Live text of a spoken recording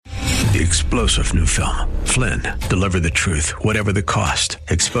The explosive new film, Flynn, deliver the truth, whatever the cost,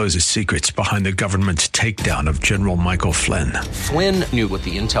 exposes secrets behind the government's takedown of General Michael Flynn. Flynn knew what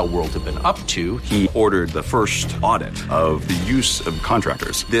the intel world had been up to. He ordered the first audit of the use of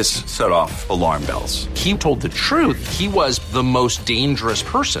contractors. This set off alarm bells. He told the truth. He was the most dangerous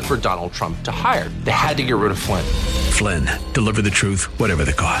person for Donald Trump to hire. They had to get rid of Flynn. Flynn, deliver the truth, whatever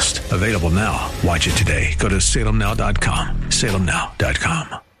the cost. Available now. Watch it today. Go to salemnow.com.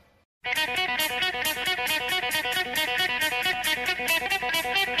 salemnow.com.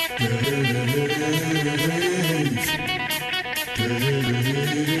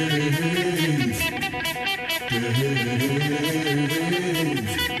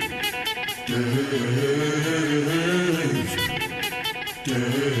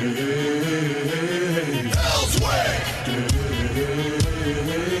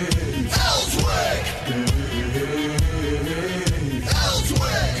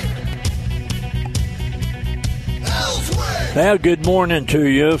 Well, good morning to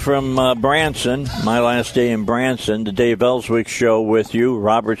you from Branson, my last day in Branson, the Dave Elswick Show with you.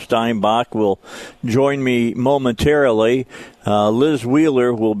 Robert Steinbach will join me momentarily. Liz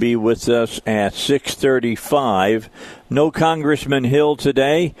Wheeler will be with us at 6:35. No Congressman Hill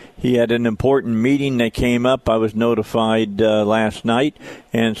today. He had an important meeting that came up. I was notified last night,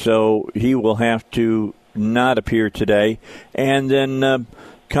 and so he will have to not appear today. And then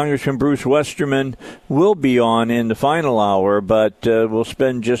Congressman Bruce Westerman will be on in the final hour, but will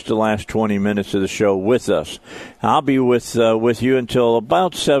spend just the last 20 minutes of the show with us. I'll be with you until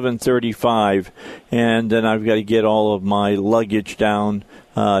about 7:35, and then I've got to get all of my luggage down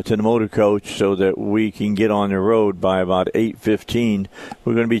to the motor coach so that we can get on the road by about 8:15.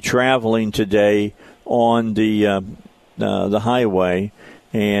 We're going to be traveling today on the highway,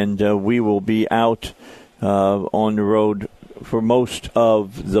 and we will be out on the road for most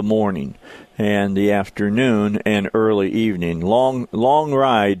of the morning and the afternoon and early evening. Long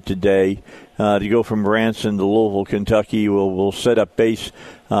ride today to go from Branson to Louisville, Kentucky. We'll set up base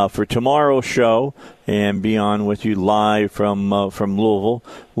for tomorrow's show and be on with you live from Louisville.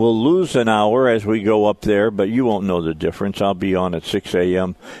 We'll lose an hour as we go up there, but you won't know the difference. I'll be on at 6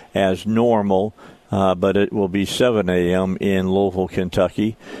 a.m. as normal. But it will be 7 a.m. in Louisville,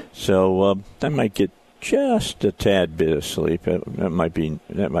 Kentucky. So I might get just a tad bit of sleep. That might be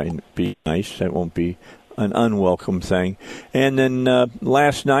nice. That won't be an unwelcome thing. And then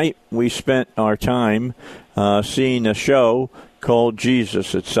last night we spent our time seeing a show called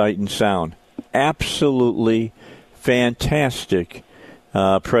Jesus at Sight and Sound. Absolutely fantastic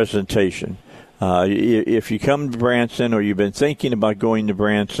presentation. If you come to Branson or you've been thinking about going to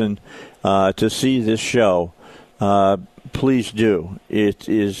Branson to see this show, please do. It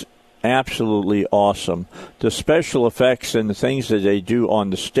is absolutely awesome. The special effects and the things that they do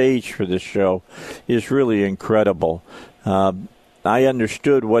on the stage for this show is really incredible. I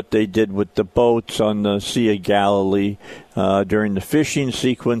understood what they did with the boats on the Sea of Galilee during the fishing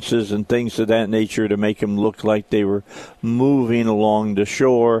sequences and things of that nature to make them look like they were moving along the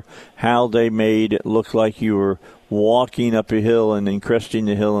shore, how they made it look like you were walking up a hill and then cresting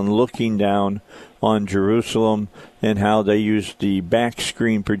the hill and looking down on Jerusalem, and how they used the back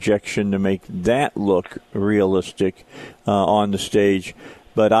screen projection to make that look realistic on the stage.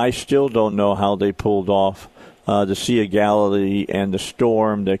 But I still don't know how they pulled off the Sea of Galilee and the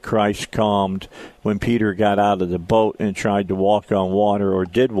storm that Christ calmed when Peter got out of the boat and tried to walk on water, or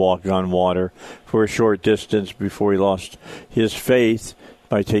did walk on water for a short distance before he lost his faith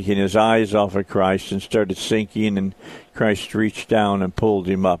by taking his eyes off of Christ and started sinking, and Christ reached down and pulled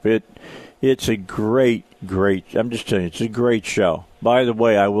him up. It's a great, I'm just telling you, it's a great show. By the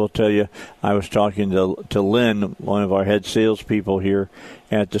way, I will tell you, I was talking to Lynn, one of our head salespeople here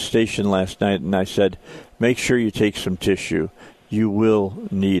at the station last night, and I said, make sure you take some tissue. You will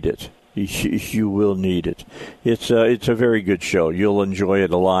need it. You will need it. It's a very good show. You'll enjoy it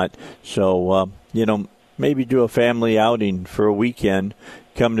a lot. So, maybe do a family outing for a weekend.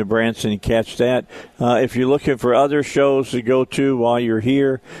 Come to Branson and catch that. If you're looking for other shows to go to while you're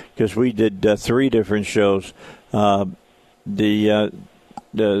here, because we did 3 different shows, the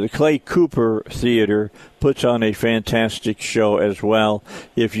Clay Cooper Theater puts on a fantastic show as well.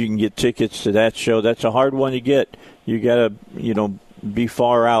 If you can get tickets to that show, that's a hard one to get. You got to, be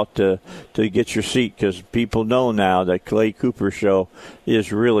far out to get your seat, because people know now that Clay Cooper show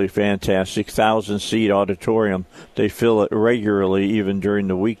is really fantastic. 1,000-seat auditorium. They fill it regularly, even during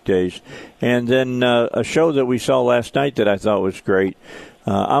the weekdays. And then a show that we saw last night that I thought was great.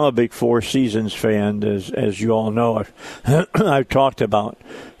 I'm a big Four Seasons fan, as you all know. I've talked about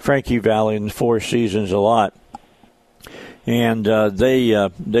Frankie Valli and the Four Seasons a lot. and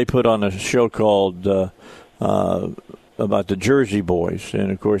they put on a show called about the Jersey Boys,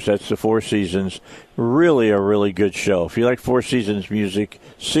 and of course that's the Four Seasons. Really a really good show. If you like Four Seasons music,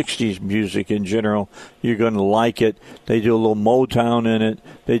 60s music in general, you're going to like it. They do a little Motown in it.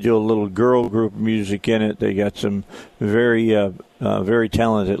 They do a little girl group music in it. They got some very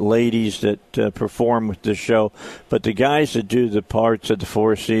talented ladies that perform with the show. But the guys that do the parts of the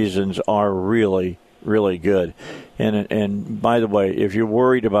Four Seasons are really, really good. And by the way, if you're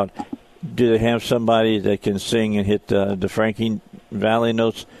worried about do they have somebody that can sing and hit the Frankie Valley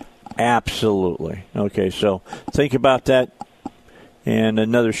notes? Absolutely. Okay, so think about that. And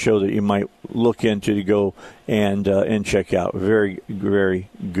another show that you might look into to go and check out. Very, very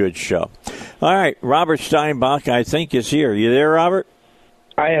good show. All right, Robert Steinbach, I think, is here. You there, Robert?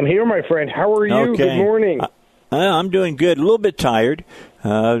 I am here, my friend. How are you? Okay. Good morning. I'm doing good. A little bit tired.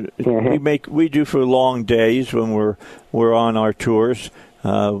 We do for long days when we're on our tours.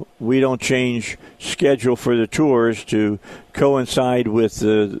 We don't change schedule for the tours to coincide with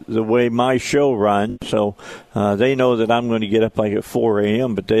the way my show runs. So they know that I'm going to get up like at 4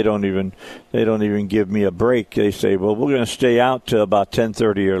 a.m., but they don't even give me a break. They say, well, we're going to stay out till about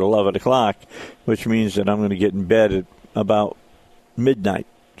 10:30 or 11 o'clock, which means that I'm going to get in bed at about midnight.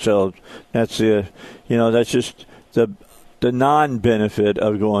 So that's that's just the non-benefit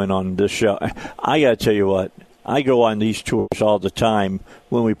of going on this show. I got to tell you what. I go on these tours all the time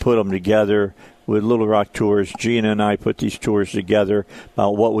when we put them together with Little Rock Tours. Gina and I put these tours together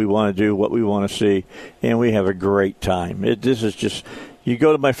about what we want to do, what we want to see, and we have a great time. This is just, you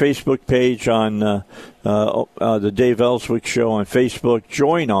go to my Facebook page on the Dave Elswick Show on Facebook.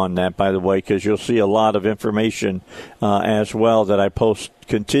 Join on that, by the way, because you'll see a lot of information as well that I post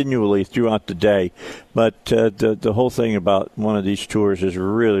continually throughout the day. But the whole thing about one of these tours is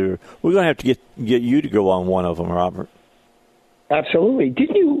really, we're going to have to get you to go on one of them, Robert. Absolutely.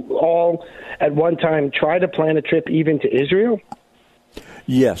 Didn't you all at one time try to plan a trip even to Israel?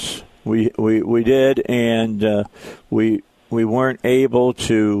 Yes, we did, and we weren't able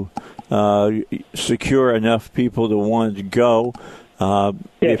to secure enough people that wanted to go.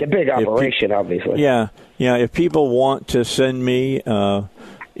 It's a big operation, obviously. Yeah. If people want to send me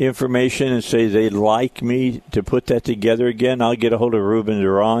information and say they'd like me to put that together again, I'll get a hold of Ruben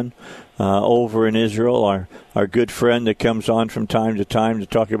Duran over in Israel, our good friend that comes on from time to time to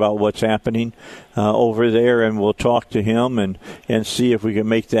talk about what's happening over there, and we'll talk to him and see if we can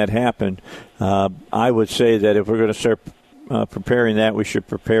make that happen. I would say that if we're going to start preparing that, we should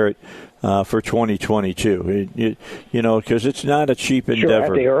prepare it for 2022. Because it's not a cheap endeavor.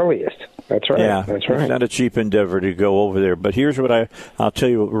 Sure, at the earliest. That's right. Yeah, that's right. It's not a cheap endeavor to go over there. But here's what I'll tell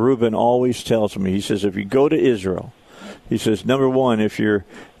you what Ruben always tells me. He says, if you go to Israel, he says, number one, if you're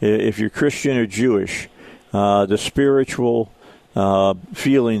Christian or Jewish, the spiritual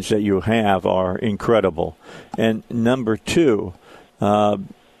feelings that you have are incredible. And number two,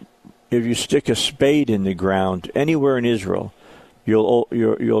 if you stick a spade in the ground anywhere in Israel,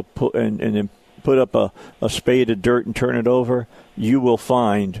 you'll put and then put up a spade of dirt and turn it over, you will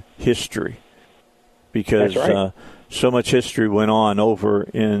find history, because so much history went on over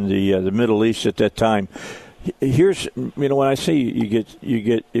in the Middle East at that time. Here's when I say you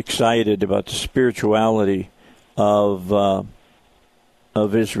get excited about the spirituality of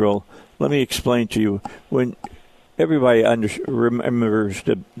Israel. Let me explain to you. When everybody remembers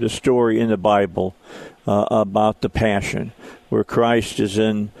the story in the Bible about the Passion, where Christ is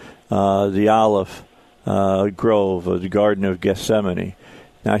in the olive grove of the Garden of Gethsemane.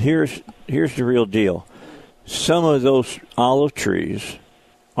 Now, here's the real deal. Some of those olive trees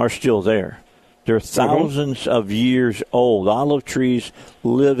are still there. They're thousands of years old. Olive trees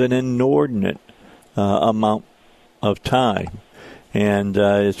live an inordinate amount of time. And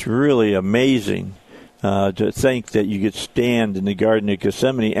it's really amazing to think that you could stand in the Garden of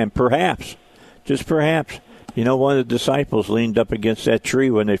Gethsemane and perhaps, just perhaps, one of the disciples leaned up against that tree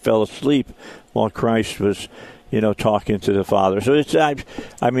when they fell asleep while Christ was, talking to the Father. So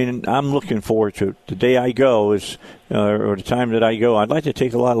I'm looking forward to it. The day I go or the time that I go, I'd like to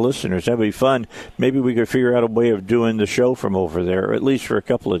take a lot of listeners. That'd be fun. Maybe we could figure out a way of doing the show from over there, or at least for a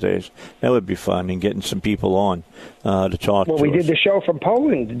couple of days. That would be fun, and getting some people on to talk to us. Well, we did the show from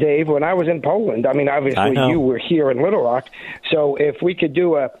Poland, Dave, when I was in Poland. I mean, obviously you were here in Little Rock. So if we could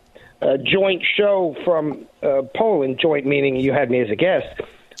do a joint show from Poland, joint meaning you had me as a guest,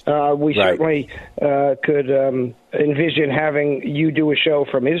 we certainly could envision having you do a show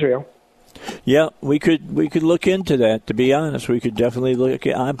from Israel. Yeah, we could look into that. To be honest, we could definitely look.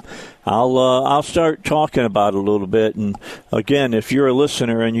 I'll start talking about it a little bit. And again, if you're a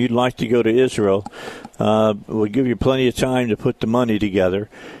listener and you'd like to go to Israel, We'll give you plenty of time to put the money together.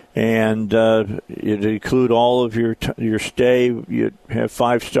 And it include all of your stay. You have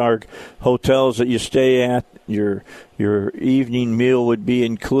 5-star hotels that you stay at. Your evening meal would be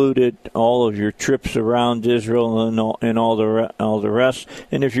included. All of your trips around Israel and all the rest.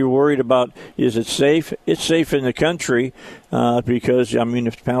 And if you're worried about is it safe, it's safe in the country because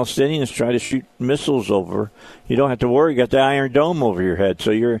if Palestinians try to shoot missiles over, you don't have to worry. You got the Iron Dome over your head,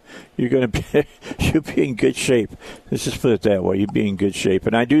 so you're going to you'll be in good shape. Let's just put it that way. You'd be in good shape.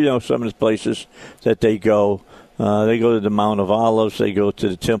 And I do know some of the places that they go. They go to the Mount of Olives. They go to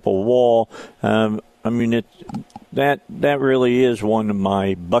the Temple Wall. That really is one of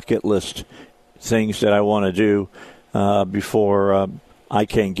my bucket list things that I want to do before I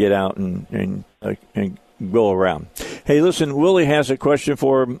can get out and go around. Hey, listen, Willie has a question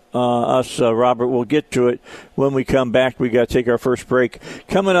for us, Robert. We'll get to it when we come back. We got to take our first break.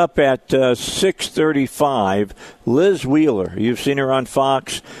 Coming up at 6:35, Liz Wheeler. You've seen her on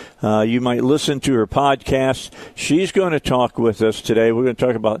Fox. You might listen to her podcast. She's going to talk with us today. We're going to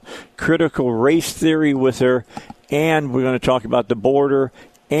talk about critical race theory with her, and we're going to talk about the border,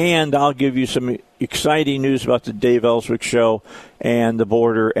 and I'll give you some exciting news about the Dave Elswick Show and the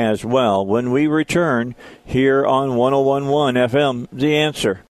border as well when we return here on 101.1 FM, The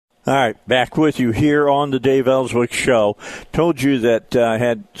Answer. All right, back with you here on the Dave Elswick Show. Told you that I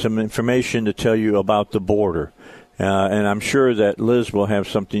had some information to tell you about the border. And I'm sure that Liz will have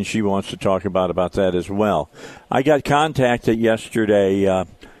something she wants to talk about that as well. I got contacted yesterday,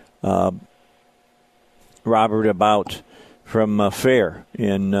 Robert, from FAIR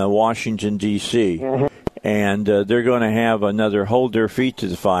in Washington, D.C., mm-hmm. And they're going to have another Hold Their Feet to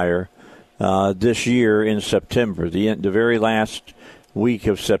the Fire this year in September, the very last week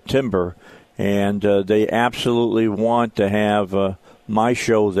of September, and they absolutely want to have my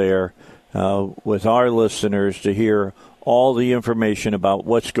show there with our listeners to hear all the information about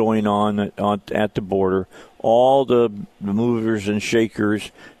what's going on at the border. All the movers and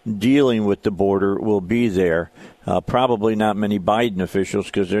shakers dealing with the border will be there. Probably not many Biden officials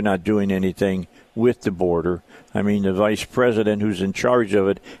because they're not doing anything with the border. I mean, the vice president who's in charge of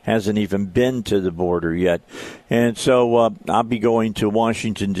it hasn't even been to the border yet. And so I'll be going to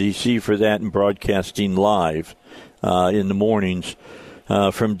Washington, D.C. for that and broadcasting live in the mornings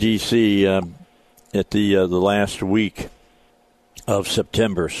from D.C. At the last week of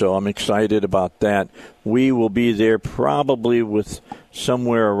September. So I'm excited about that. We will be there probably with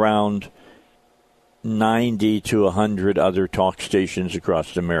somewhere around 90 to 100 other talk stations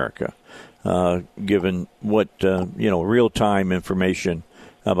across America, given what, real-time information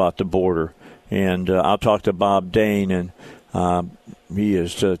about the border. And I'll talk to Bob Dane, and he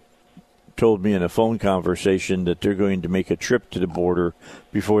has told me in a phone conversation that they're going to make a trip to the border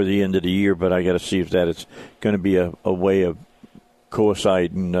before the end of the year, but I got to see if that is going to be a way of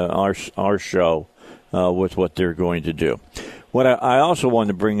coinciding our show with what they're going to do. What I also wanted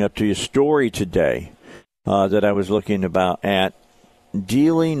to bring up to you a story today that I was looking at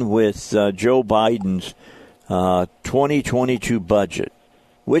dealing with Joe Biden's 2022 budget,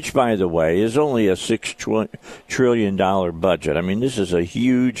 which, by the way, is only a $6 trillion budget. I mean, this is a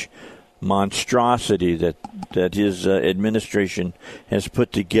huge monstrosity that his administration has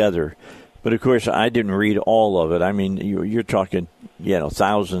put together. But, of course, I didn't read all of it. I mean, you're talking,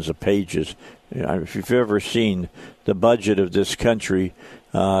 thousands of pages. If you've ever seen the budget of this country,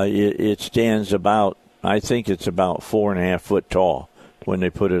 it stands about, I think it's about 4.5 foot tall when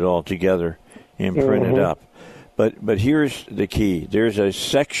they put it all together and print it up. But here's the key. There's a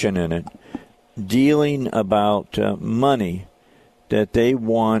section in it dealing about money that they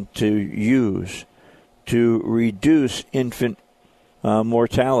want to use to reduce infant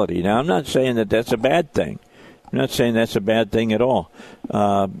mortality. Now, I'm not saying that that's a bad thing. I'm not saying that's a bad thing at all.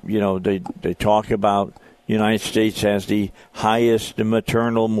 They talk about the United States has the highest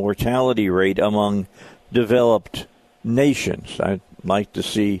maternal mortality rate among developed nations. I'd like to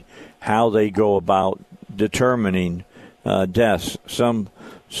see how they go about determining deaths. Some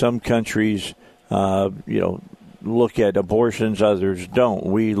countries, look at abortions, others don't.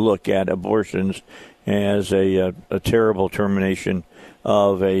 We look at abortions as a terrible termination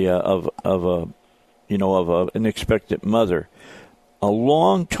of an expectant mother.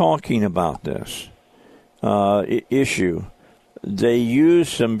 Along talking about this issue, they use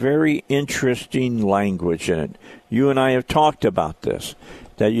some very interesting language in it. You and I have talked about this,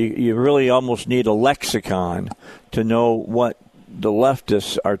 that you really almost need a lexicon to know what the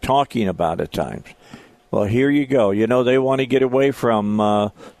leftists are talking about at times. Well, here you go. They want to get away from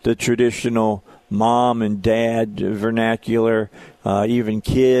the traditional mom and dad vernacular, even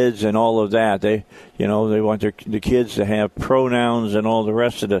kids and all of that. They want the kids to have pronouns and all the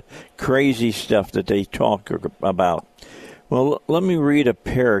rest of the crazy stuff that they talk about. Well, let me read a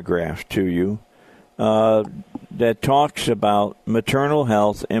paragraph to you that talks about maternal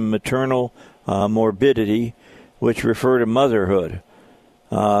health and maternal morbidity, which refer to motherhood.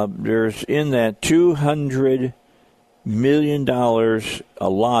 There's in that $200 million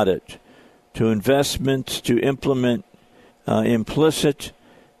allotted to investments to implement implicit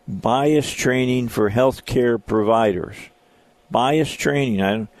bias training for healthcare providers. Bias training.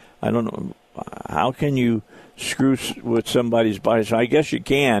 I don't know. How can you screw with somebody's bias? I guess you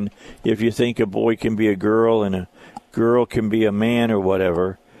can if you think a boy can be a girl and a girl can be a man or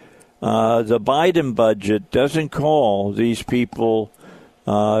whatever. The Biden budget doesn't call these people,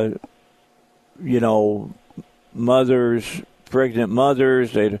 mothers, pregnant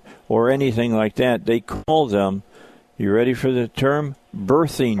mothers, or anything like that. They call them, you ready for the term?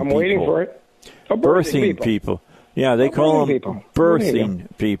 Birthing people. I'm waiting for it. Birthing people. Yeah, they call them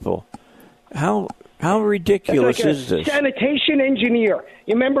birthing people. How ridiculous is this? Sanitation engineer.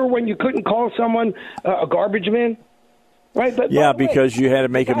 You remember when you couldn't call someone a garbage man? Right? But yeah, because you had to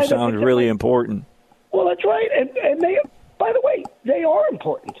make them sound really important. Well, that's right. And they, by the way, they are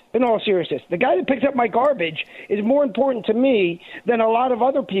important, in all seriousness. The guy that picks up my garbage is more important to me than a lot of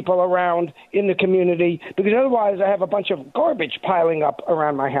other people around in the community, because otherwise I have a bunch of garbage piling up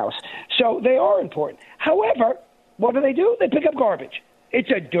around my house. So they are important. However, what do? They pick up garbage. It's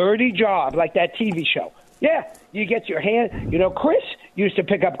a dirty job, like that TV show. Yeah, you get your hand. Chris used to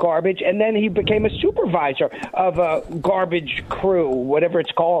pick up garbage, and then he became a supervisor of a garbage crew, whatever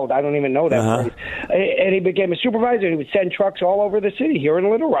it's called. I don't even know that phrase. And he became a supervisor. He would send trucks all over the city here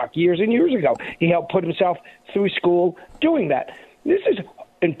in Little Rock years and years ago. He helped put himself through school doing that. This is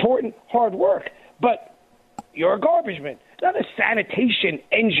important, hard work, but you're a garbage man, not a sanitation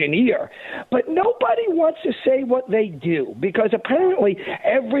engineer. But nobody wants to say what they do, because apparently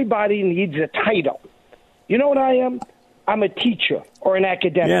everybody needs a title. You know what I am? I'm a teacher or an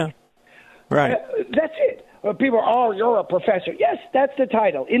academic. Yeah, right. That's it. People are, you're a professor. Yes, that's the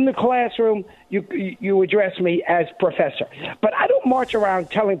title. In the classroom, you address me as professor. But I don't march around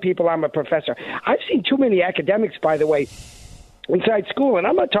telling people I'm a professor. I've seen too many academics, by the way, inside school, and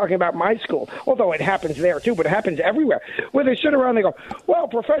I'm not talking about my school, although it happens there too, but it happens everywhere, where they sit around and they go, well,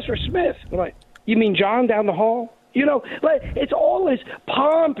 Professor Smith. I'm like, you mean John down the hall? It's all this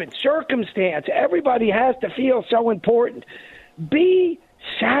pomp and circumstance. Everybody has to feel so important. Be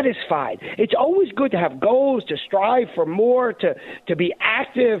satisfied. It's always good to have goals, to strive for more, to be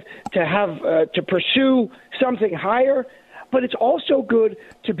active, to have to pursue something higher. But it's also good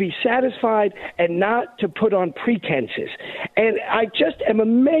to be satisfied and not to put on pretenses. And I just am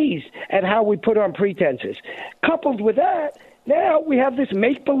amazed at how we put on pretenses. Coupled with that, now we have this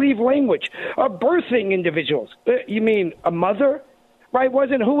make-believe language of birthing individuals. You mean a mother? Right? Was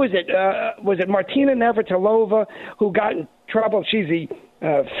it Martina Navratilova who got in trouble? She's the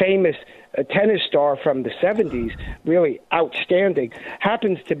famous tennis star from the 70s, really outstanding,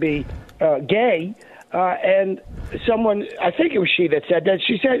 happens to be gay. And someone, I think it was she that said that,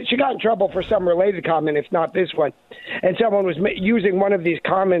 she said she got in trouble for some related comment, if not this one. And someone was using one of these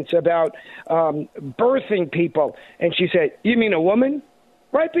comments about birthing people. And she said, you mean a woman?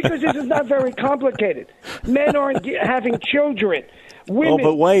 Right? Because this is not very complicated. Men aren't having children.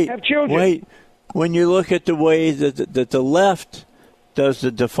 Women have children. Wait. When you look at the way that the left does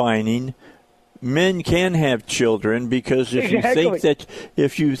the defining, men can have children, because if you think that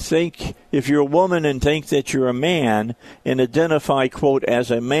if you're a woman and think that you're a man and identify, quote,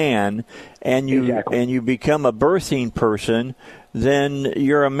 as a man, and you become a birthing person, then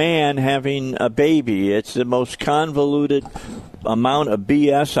you're a man having a baby. It's the most convoluted amount of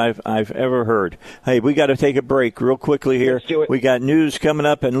BS I've ever heard. Hey, we got to take a break real quickly here. Let's do it. We got news coming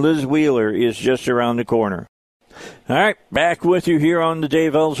up, and Liz Wheeler is just around the corner. All right, back with you here on the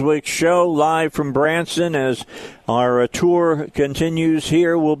Dave Elswick Show, live from Branson as our tour continues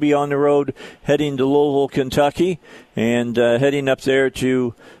here. We'll be on the road heading to Louisville, Kentucky, and heading up there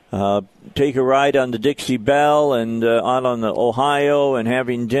to take a ride on the Dixie Belle and out on the Ohio and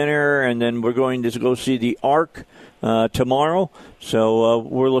having dinner, and then we're going to go see the Ark tomorrow. So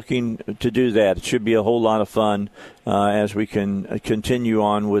we're looking to do that. It should be a whole lot of fun as we can continue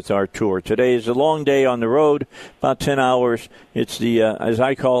on with our tour. Today is a long day on the road, about 10 hours. It's the, as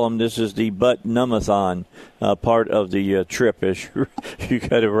I call them, this is the butt numbathon part of the trip. As you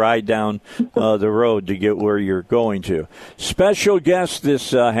got to ride down the road to get where you're going to. Special guest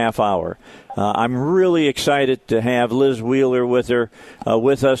this half hour. I'm really excited to have Liz Wheeler with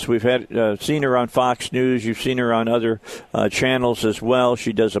us. We've seen her on Fox News. You've seen her on other channels as well.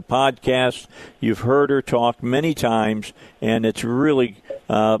 She does a podcast. You've heard her talk many times, and it's really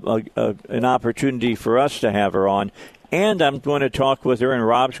an opportunity for us to have her on. And I'm going to talk with her, and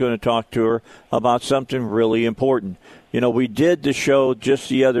Rob's going to talk to her about something really important. We did the show just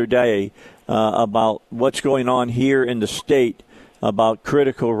the other day about what's going on here in the state about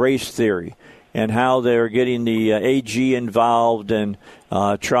critical race theory and how they're getting the AG involved and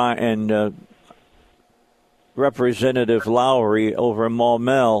Representative Lowry over in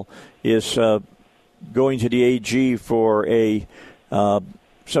Maumelle is going to the AG for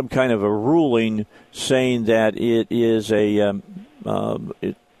some kind of a ruling saying that it is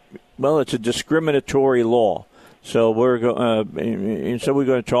it's a discriminatory law. So we're going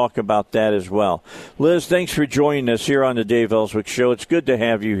to talk about that as well. Liz, thanks for joining us here on the Dave Elswick Show. It's good to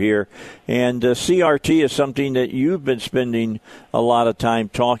have you here. And CRT is something that you've been spending a lot of time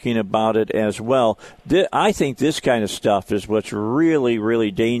talking about it as well. I think this kind of stuff is what's really,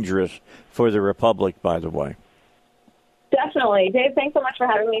 really dangerous for the Republic, by the way. Definitely. Dave, thanks so much for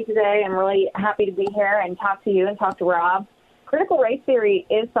having me today. I'm really happy to be here and talk to you and talk to Rob. Critical race theory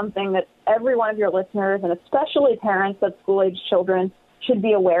is something that every one of your listeners, and especially parents of school-age children, should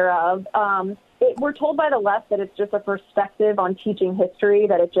be aware of. We're told by the left that it's just a perspective on teaching history,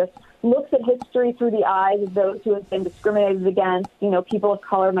 that it just looks at history through the eyes of those who have been discriminated against, people of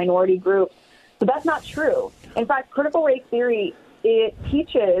color, minority groups. But that's not true. In fact, critical race theory, it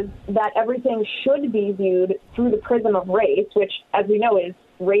teaches that everything should be viewed through the prism of race, which, as we know, is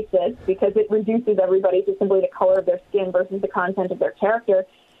racist because it reduces everybody to simply the color of their skin versus the content of their character.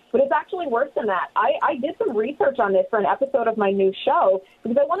 But it's actually worse than that. I did some research on this for an episode of my new show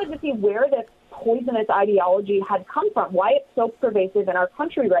because I wanted to see where this poisonous ideology had come from, why it's so pervasive in our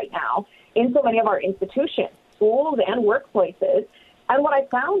country right now in so many of our institutions, schools and workplaces. And what I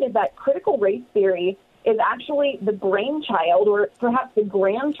found is that critical race theory is actually the brainchild or perhaps the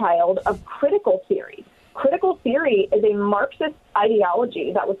grandchild of critical theory. Critical theory is a Marxist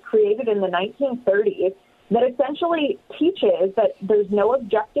ideology that was created in the 1930s that essentially teaches that there's no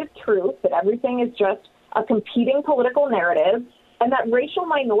objective truth, that everything is just a competing political narrative, and that racial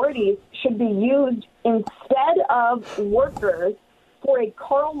minorities should be used instead of workers for a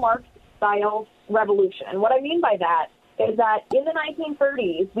Karl Marx-style revolution. And what I mean by that is that in the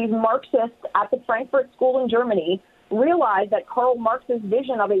 1930s, these Marxists at the Frankfurt School in Germany realized that Karl Marx's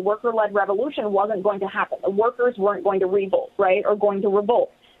vision of a worker-led revolution wasn't going to happen. The workers weren't going to revolt, right, or going to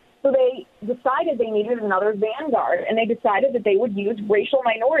revolt. So they decided they needed another vanguard, and they decided that they would use racial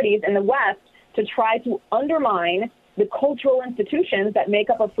minorities in the West to try to undermine the cultural institutions that make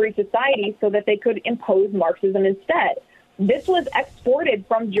up a free society so that they could impose Marxism instead. This was exported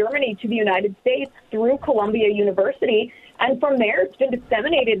from Germany to the United States through Columbia University, and from there it's been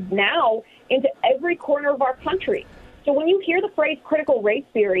disseminated now into every corner of our country. So when you hear the phrase critical race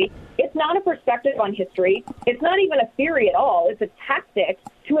theory, it's not a perspective on history. It's not even a theory at all. It's a tactic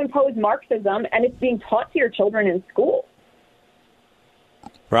to impose Marxism, and it's being taught to your children in school.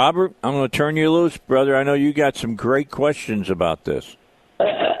 Robert, I'm going to turn you loose, brother. I know you got some great questions about this.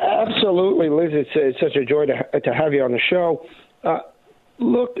 Absolutely, Liz. It's such a joy to have you on the show.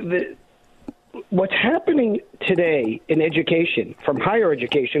 Look, what's happening today in education, from higher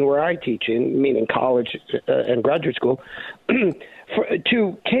education, where I teach in, meaning college and graduate school,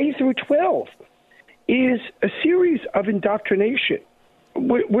 to K through 12, is a series of indoctrination.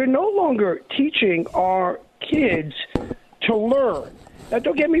 We're no longer teaching our kids to learn. Now,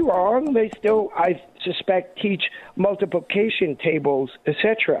 don't get me wrong, they still, I suspect, teach multiplication tables,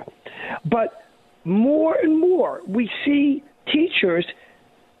 etc. But more and more, we see teachers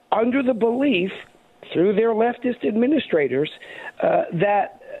under the belief, through their leftist administrators,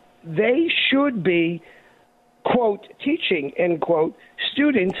 that they should be, quote, teaching, end quote,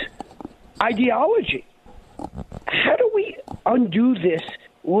 students ideology. How do we undo this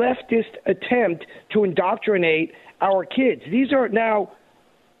leftist attempt to indoctrinate our kids? These are now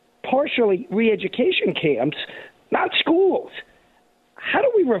partially re-education camps, not schools. How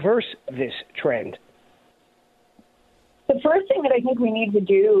do we reverse this trend? The first thing that I think we need to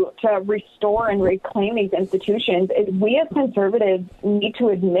do to restore and reclaim these institutions is we as conservatives need to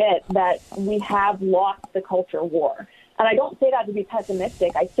admit that we have lost the culture war. And I don't say that to be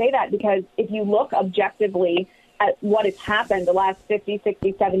pessimistic. I say that because if you look objectively at what has happened the last 50,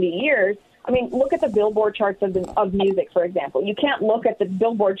 60, 70 years, I mean, look at the Billboard charts of music, for example. You can't look at the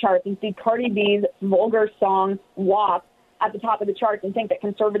Billboard charts and see Cardi B's vulgar song, WAP, at the top of the charts and think that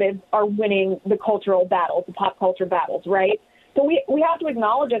conservatives are winning the cultural battles, the pop culture battles, right? So we have to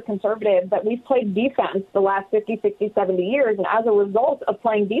acknowledge as conservatives that we've played defense the last 50, 60, 70 years, and as a result of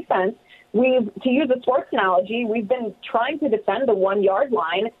playing defense, to use a sports analogy, we've been trying to defend the 1-yard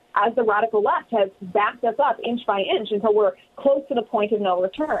line as the radical left has backed us up inch by inch until we're close to the point of no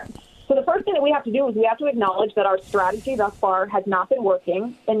return. So the first thing that we have to do is we have to acknowledge that our strategy thus far has not been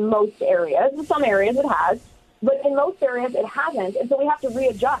working in most areas. In some areas it has, but in most areas it hasn't, and so we have to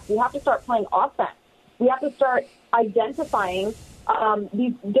readjust. We have to start playing offense. We have to start identifying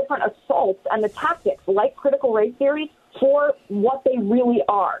these different assaults and the tactics, like critical race theory, for what they really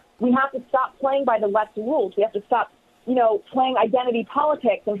are. We have to stop playing by the left's rules. We have to stop, playing identity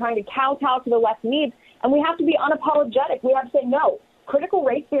politics and trying to kowtow to the left's needs. And we have to be unapologetic. We have to say, no, critical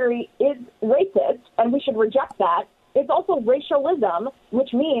race theory is racist, and we should reject that. It's also racialism,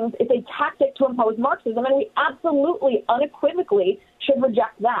 which means it's a tactic to impose Marxism, and we absolutely, unequivocally should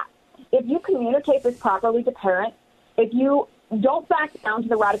reject that. If you communicate this properly to parents, if you don't back down to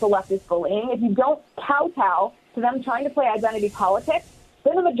the radical leftist bullying, if you don't kowtow to them trying to play identity politics,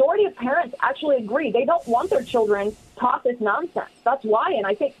 then the majority of parents actually agree. They don't want their children taught this nonsense. That's why, and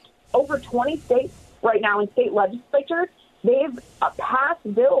I think over 20 states right now in state legislatures, they've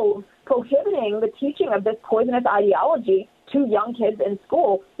passed bills prohibiting the teaching of this poisonous ideology to young kids in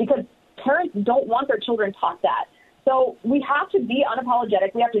school because parents don't want their children taught that. So we have to be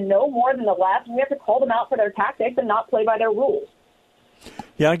unapologetic. We have to know more than the left. We have to call them out for their tactics and not play by their rules.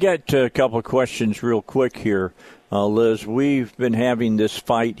 Yeah, I got a couple of questions real quick here, Liz. We've been having this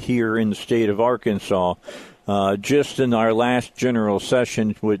fight here in the state of Arkansas just in our last general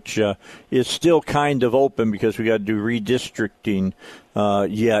session, which is still kind of open because we got to do redistricting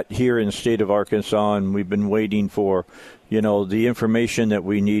yet here in the state of Arkansas, and we've been waiting for, the information that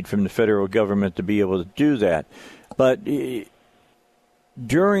we need from the federal government to be able to do that. But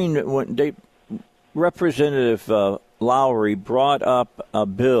Representative Lowry brought up a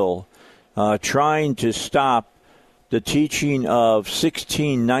bill trying to stop the teaching of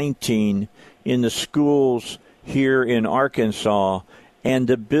 1619 in the schools here in Arkansas, and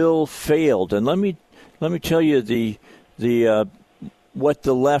the bill failed. And let me tell you the what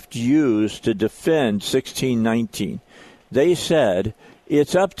the left used to defend 1619. They said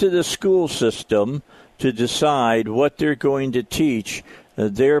it's up to the school system to decide what they're going to teach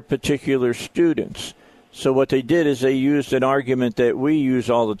their particular students. So what they did is they used an argument that we use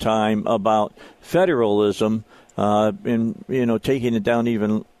all the time about federalism and, taking it down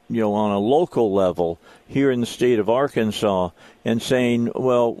even, on a local level here in the state of Arkansas and saying,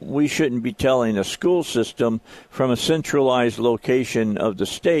 well, we shouldn't be telling a school system from a centralized location of the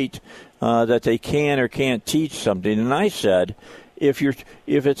state that they can or can't teach something. And I said, if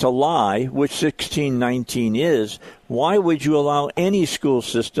it's a lie, which 1619 is, why would you allow any school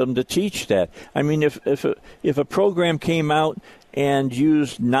system to teach that? I mean, if a program came out and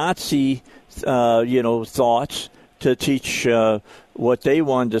used Nazi, thoughts to teach what they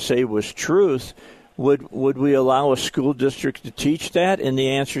wanted to say was truth, would we allow a school district to teach that? And the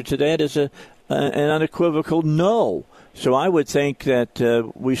answer to that is an unequivocal no. So I would think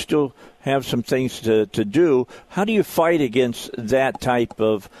that we still have some things to do. How do you fight against that type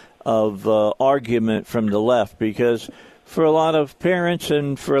of argument from the left? Because for a lot of parents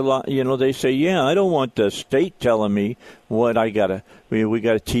and for a lot, they say, yeah, I don't want the state telling me what we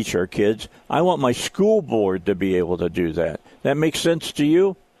got to teach our kids. I want my school board to be able to do that. That makes sense to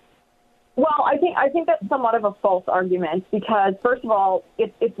you? Well, I think that's somewhat of a false argument because, first of all,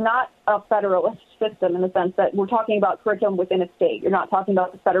 it's not a federalist system in the sense that we're talking about curriculum within a state. You're not talking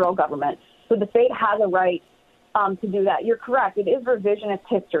about the federal government. So the state has a right to do that. You're correct. It is revisionist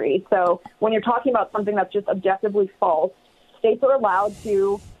history. So when you're talking about something that's just objectively false, states are allowed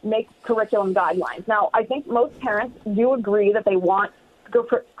to make curriculum guidelines. Now, I think most parents do agree that they want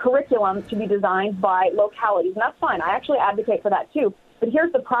curriculum to be designed by localities, and that's fine. I actually advocate for that too. But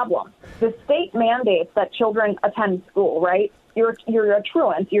here's the problem. The state mandates that children attend school, right? You're a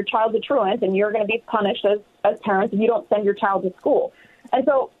truant. Your child's a truant, and you're going to be punished as parents if you don't send your child to school. And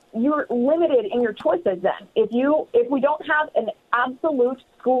so you're limited in your choices then. If we don't have an absolute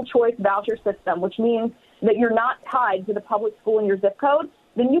school choice voucher system, which means that you're not tied to the public school in your zip code,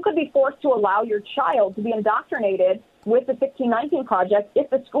 then you could be forced to allow your child to be indoctrinated with the 1619 Project if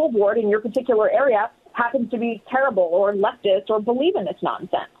the school board in your particular area happens to be terrible or leftist or believe in this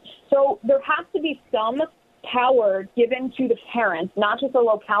nonsense. So there has to be some power given to the parents, not just the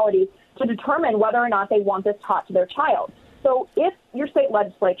localities, to determine whether or not they want this taught to their child. So if your state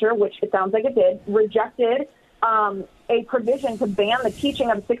legislature, which it sounds like it did, rejected a provision to ban the teaching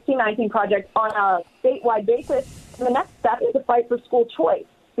of the 1619 Project on a statewide basis, the next step is to fight for school choice.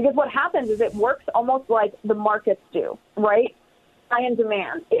 Because what happens is it works almost like the markets do, right? supply and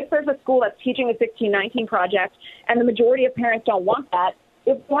demand. If there's a school that's teaching a 1619 project and the majority of parents don't want that,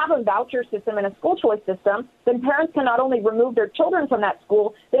 if we have a voucher system and a school choice system, then parents can not only remove their children from that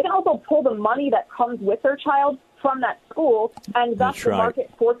school, they can also pull the money that comes with their child from that school, and thus the market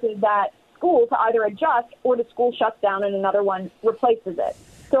forces that school to either adjust or the school shuts down and another one replaces it.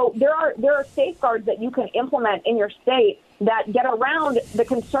 So there are safeguards that you can implement in your state that get around the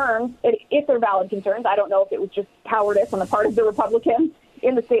concerns, if they're valid concerns. I don't know if it was just cowardice on the part of the Republicans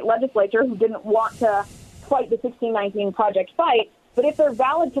in the state legislature who didn't want to fight the 1619 project fight. But if there are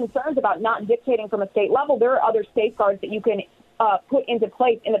valid concerns about not dictating from a state level, there are other safeguards that you can put into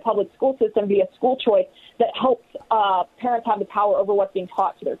place in the public school system via school choice that helps parents have the power over what's being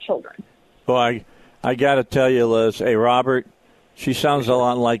taught to their children. Well, I got to tell you, Liz, hey, Robert, she sounds a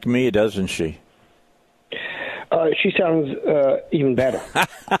lot like me, doesn't she? She sounds even better.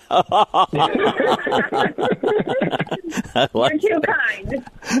 You're too kind.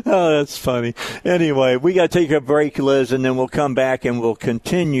 Oh, that's funny. Anyway, we got to take a break, Liz, and then we'll come back and we'll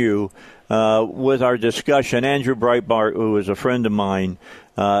continue with our discussion. Andrew Breitbart, who is a friend of mine,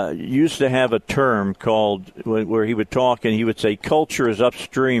 used to have a term called where he would talk and he would say culture is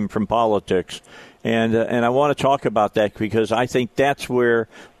upstream from politics. And I want to talk about that because I think that's where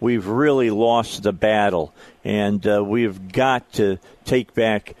we've really lost the battle. And we've got to take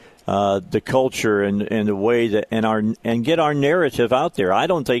back the culture and the way that and get our narrative out there. I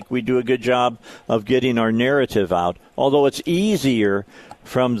don't think we do a good job of getting our narrative out, although it's easier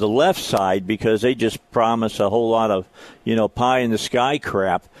from the left side because they just promise a whole lot of, pie in the sky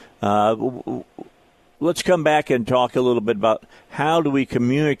crap. Let's come back and talk a little bit about how do we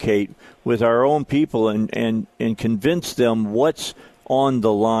communicate with our own people and convince them what's on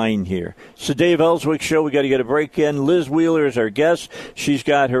the line here. It's the Dave Elswick Show. We got to get a break in. Liz Wheeler is our guest. She's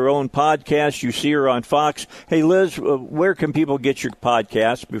got her own podcast. You see her on Fox. Hey, Liz, where can people get your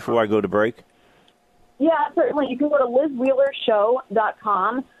podcast before I go to break? Yeah, certainly. You can go to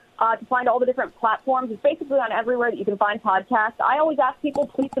LizWheelerShow.com to find all the different platforms. It's basically on everywhere that you can find podcasts. I always ask people,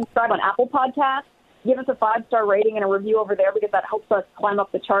 please subscribe on Apple Podcasts. Give us a 5-star rating and a review over there because that helps us climb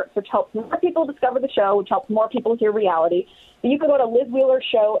up the charts, which helps more people discover the show, which helps more people hear reality. So you can go to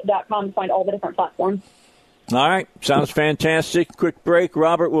LizWheelerShow.com to find all the different platforms. All right. Sounds fantastic. Quick break.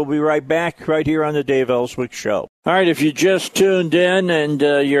 Robert, we'll be right back right here on the Dave Elswick Show. All right, if you just tuned in and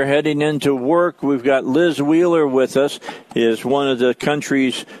you're heading into work, we've got Liz Wheeler with us. Is one of the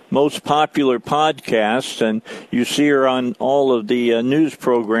country's most popular podcasts, and you see her on all of the news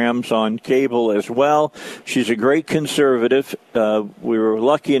programs on cable as well. She's a great conservative. We were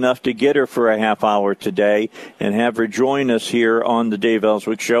lucky enough to get her for a half hour today and have her join us here on the Dave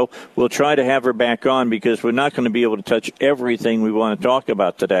Elswick Show. We'll try to have her back on because we're not going to be able to touch everything we want to talk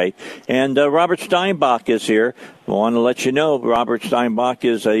about today. And Robert Steinbach is here. I want to let you know Robert Steinbach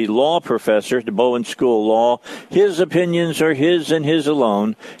is a law professor at the Bowen School of Law. His opinions are his and his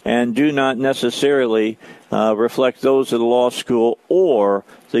alone and do not necessarily reflect those of the law school or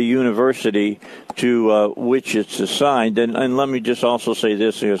the university to which it's assigned. And let me just also say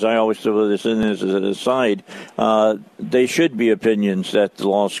this, because I always throw this in as an aside. They should be opinions that the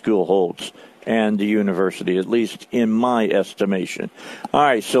law school holds and the university, at least in my estimation. All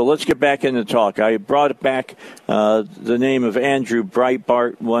right, so let's get back into talk. I brought back the name of Andrew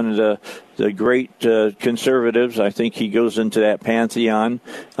Breitbart, one of the great conservatives. I think he goes into that pantheon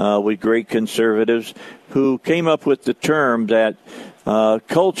with great conservatives who came up with the term that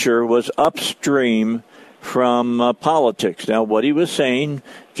culture was upstream from politics. Now, what he was saying,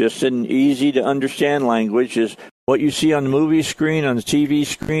 just in easy-to-understand language, is what you see on the movie screen, on the TV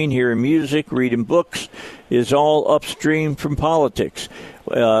screen, hearing music, reading books, is all upstream from politics.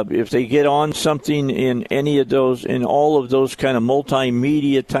 If they get on something in any of those, in all of those kind of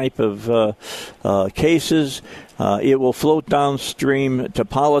multimedia type of cases, it will float downstream to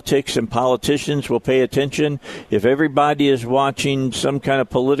politics, and politicians will pay attention. If everybody is watching some kind of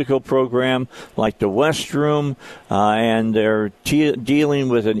political program like the West Room, and they're dealing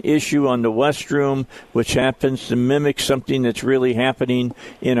with an issue on the West Room, which happens to mimic something that's really happening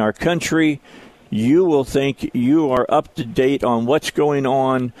in our country, you will think you are up to date on what's going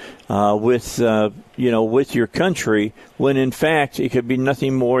on with your country, when in fact it could be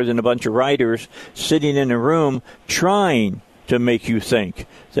nothing more than a bunch of writers sitting in a room trying to make you think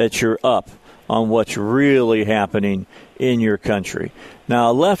that you're up on what's really happening in your country.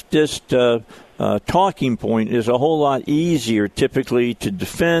 Now, a leftist talking point is a whole lot easier typically to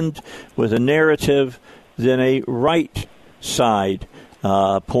defend with a narrative than a right side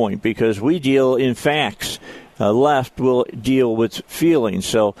point, because we deal in facts. left will deal with feelings.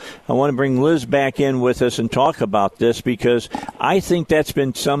 So I want to bring Liz back in with us and talk about this, because I think that's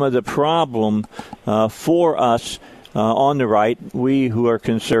been some of the problem for us on the right, we who are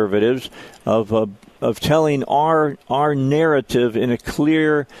conservatives, of telling our narrative in a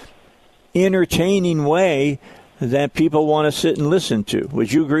clear, entertaining way that people want to sit and listen to.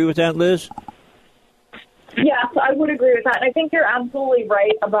 Would you agree with that, Liz? Yes, I would agree with that. And I think you're absolutely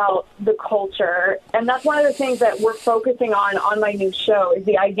right about the culture. And that's one of the things that we're focusing on my new show, is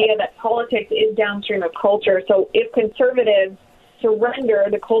the idea that politics is downstream of culture. So if conservatives surrender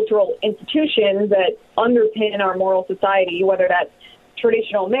the cultural institutions that underpin our moral society, whether that's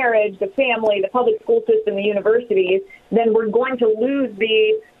traditional marriage, the family, the public school system, the universities, then we're going to lose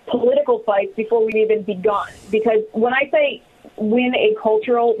the political fights before we've even begun. Because when I say win a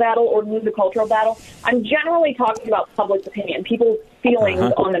cultural battle or lose a cultural battle, I'm generally talking about public opinion, people's feelings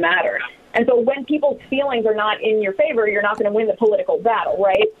on the matter. And so when people's feelings are not in your favor, you're not going to win the political battle,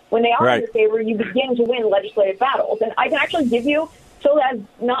 right? When they are in your favor, you begin to win legislative battles. And I can actually give you, so as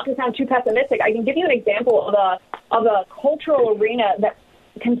not to sound too pessimistic, I can give you an example of a cultural arena that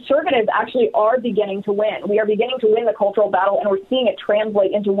conservatives actually are beginning to win. We are beginning to win the cultural battle, and we're seeing it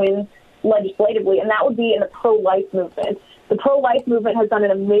translate into wins legislatively, and that would be in the pro-life movement. The pro-life movement has done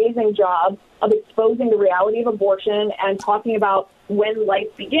an amazing job of exposing the reality of abortion and talking about when life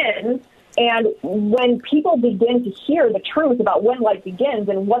begins. And when people begin to hear the truth about when life begins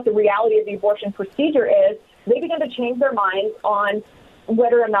and what the reality of the abortion procedure is, they begin to change their minds on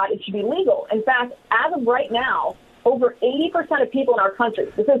whether or not it should be legal. In fact, as of right now, over 80% of people in our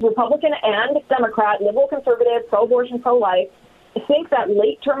country, this is Republican and Democrat, liberal, conservative, pro-abortion, pro-life, think that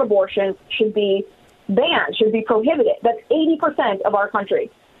late-term abortion should be banned, should be prohibited. That's 80% of our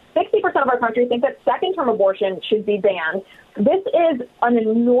country. 60% of our country think that second-term abortion should be banned. This is an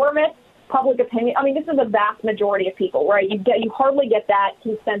enormous public opinion. I mean, this is a vast majority of people, right? You hardly get that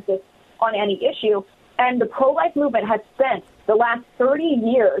consensus on any issue. And the pro-life movement has spent the last 30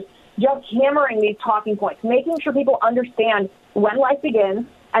 years just hammering these talking points, making sure people understand when life begins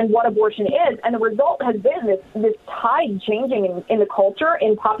and what abortion is. And the result has been this tide changing in the culture,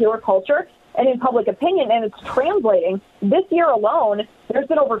 in popular culture, and in public opinion, and it's translating. This year alone, there's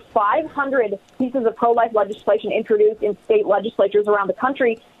been over 500 pieces of pro-life legislation introduced in state legislatures around the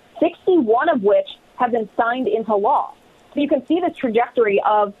country, 61 of which have been signed into law. So you can see this trajectory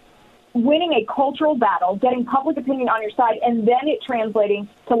of winning a cultural battle, getting public opinion on your side, and then it translating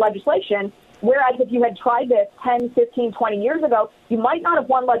to legislation. Whereas if you had tried this 10, 15, 20 years ago, you might not have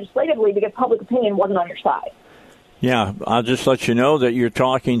won legislatively because public opinion wasn't on your side. Yeah, I'll just let you know that you're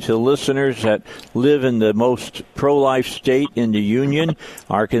talking to listeners that live in the most pro-life state in the union.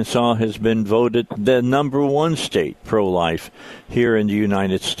 Arkansas has been voted the number one state pro-life here in the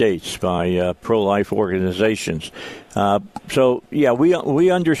United States by pro-life organizations. So, yeah, we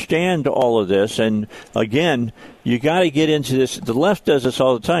understand all of this. And, again, you got to get into this. The left does this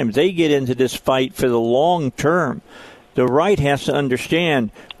all the time. They get into this fight for the long term. The right has to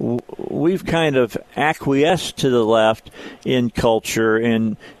understand we've kind of acquiesced to the left in culture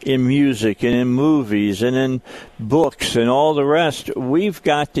and in music and in movies and in books and all the rest. We've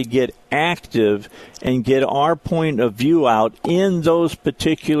got to get active and get our point of view out in those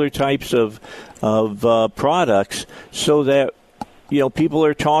particular types of products so that, people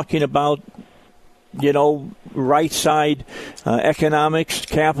are talking about, right side economics,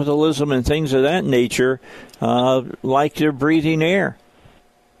 capitalism, and things of that nature, like they're breathing air.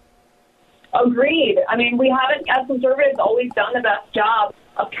 Agreed. I mean, we haven't, as conservatives, always done the best job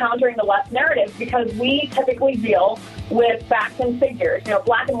of countering the left narrative because we typically deal with facts and figures,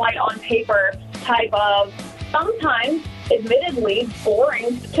 black and white on paper type of, sometimes admittedly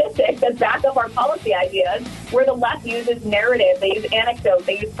boring statistics that back up our policy ideas, where the left uses narrative, they use anecdote,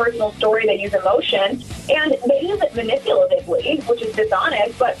 they use personal story, they use emotion, and they use it manipulatively, which is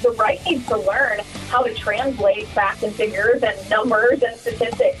dishonest, but the right needs to learn how to translate facts and figures and numbers and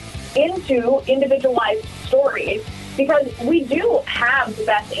statistics into individualized stories, because we do have the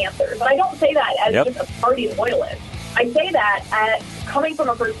best answers. And I don't say that as just a party loyalist. I say that as coming from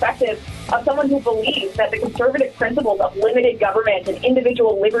a perspective of someone who believes that the conservative principles of limited government and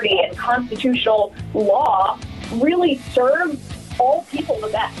individual liberty and constitutional law really serve all people the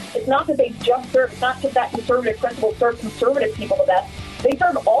best. It's not that they just serve, it's not just that conservative principles serve conservative people the best. They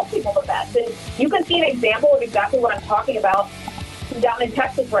serve all people the best. And you can see an example of exactly what I'm talking about down in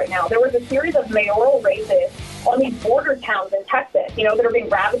Texas right now. There was a series of mayoral races on these border towns in Texas, that are being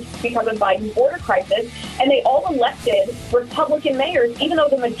ravaged because of Biden's border crisis, and they all elected Republican mayors, even though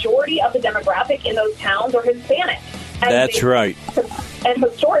the majority of the demographic in those towns are Hispanic. And That's right. And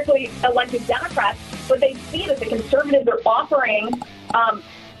historically, elected Democrats but they see that the conservatives are offering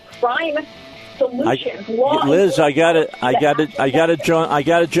crime solutions. Liz, I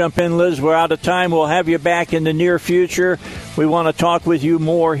gotta jump in, Liz. We're out of time. We'll have you back in the near future. We want to talk with you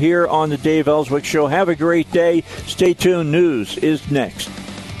more here on the Dave Elswick Show. Have a great day. Stay tuned. News is next.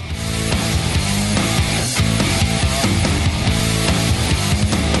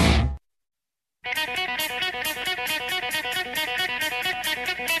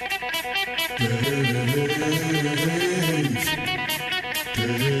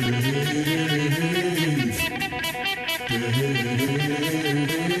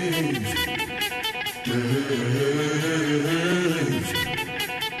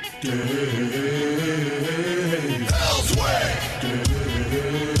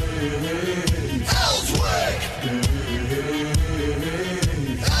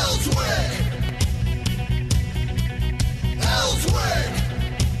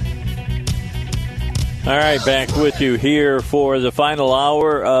 All right, back with you here for the final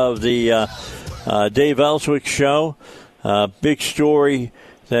hour of the Dave Elswick Show. Big story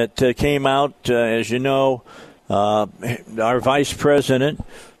that came out, as you know, our vice president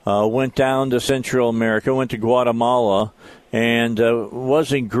went down to Central America, went to Guatemala, and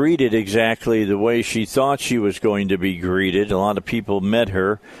wasn't greeted exactly the way she thought she was going to be greeted. A lot of people met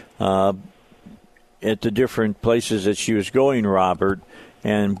her at the different places that she was going, Robert,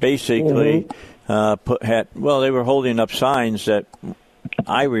 and basically... they were holding up signs that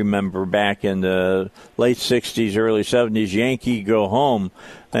I remember back in the late 60s, early 70s, Yankee go home,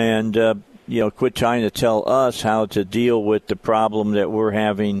 and, quit trying to tell us how to deal with the problem that we're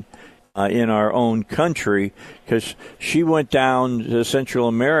having in our own country, because she went down to Central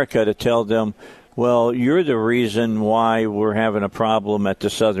America to tell them, well, you're the reason why we're having a problem at the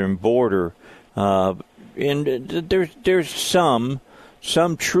southern border. And there's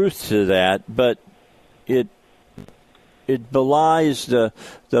some truth to that, but it belies the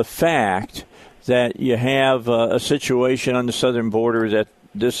fact that you have a situation on the southern border that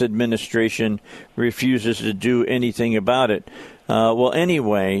this administration refuses to do anything about it. Well,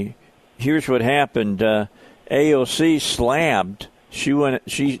 anyway, here's what happened. AOC slabbed.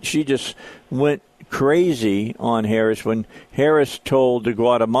 She just went crazy on Harris when Harris told the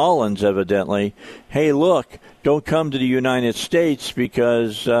Guatemalans, evidently, hey, look, don't come to the United States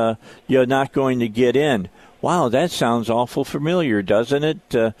because you're not going to get in. Wow, that sounds awful familiar, doesn't it?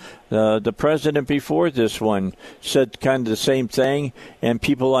 The president before this one said kind of the same thing, and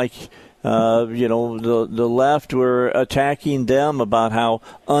people like the left were attacking them about how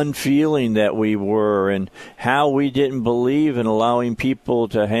unfeeling that we were and how we didn't believe in allowing people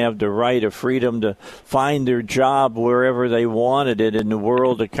to have the right of freedom to find their job wherever they wanted it in the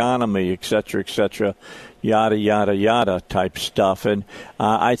world economy, et cetera, yada, yada, yada type stuff. And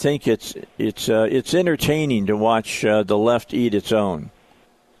I think it's entertaining to watch the left eat its own.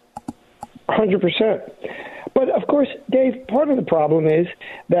 100%. But, of course, Dave, part of the problem is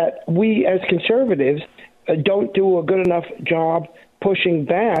that we as conservatives don't do a good enough job pushing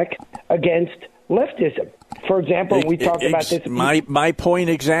back against leftism. For example, we talked about this. My point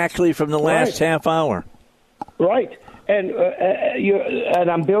exactly from the last half hour. Right. And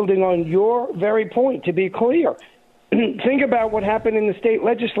I'm building on your very point, to be clear. Think about what happened in the state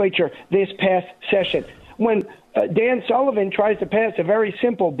legislature this past session when Dan Sullivan tries to pass a very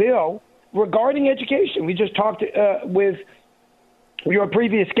simple bill regarding education. We just talked with your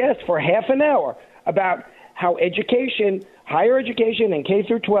previous guest for half an hour about how education, higher education and K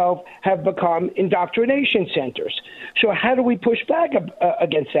through 12 have become indoctrination centers. So how do we push back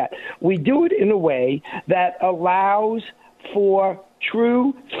against that? We do it in a way that allows for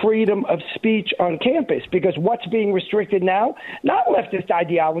true freedom of speech on campus, because what's being restricted now, not leftist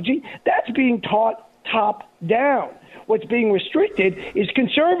ideology, that's being taught top down. What's being restricted is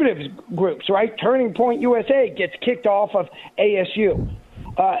conservative groups, right? Turning Point USA gets kicked off of ASU.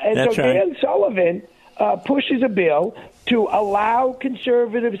 That's so right. Dan Sullivan pushes a bill to allow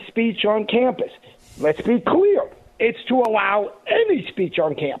conservative speech on campus. Let's be clear. It's to allow any speech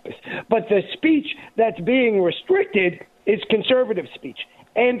on campus. But the speech that's being restricted is conservative speech.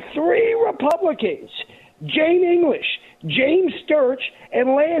 And 3 Republicans, Jane English, James Sturch,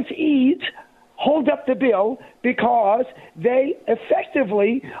 and Lance Eads, hold up the bill because they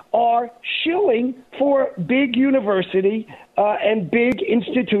effectively are shilling for big university and big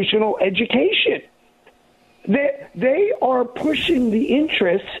institutional education. They are pushing the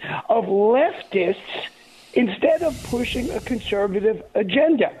interests of leftists instead of pushing a conservative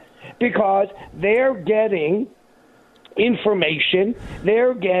agenda, because they're getting information,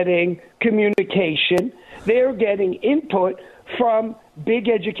 they're getting communication, they're getting input from big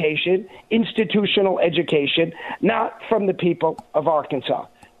education, institutional education, not from the people of Arkansas.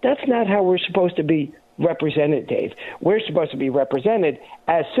 That's not how we're supposed to be represented, Dave. We're supposed to be represented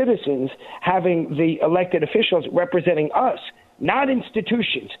as citizens, having the elected officials representing us, not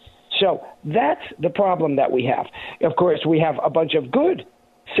institutions. So that's the problem that we have. Of course, we have a bunch of good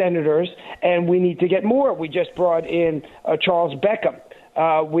senators, and we need to get more. We just brought in Charles Beckham.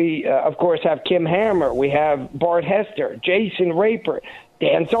 We, of course, have Kim Hammer. We have Bart Hester, Jason Raper,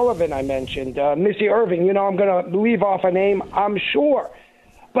 Dan Sullivan, I mentioned, Missy Irving. You know, I'm going to leave off a name, I'm sure.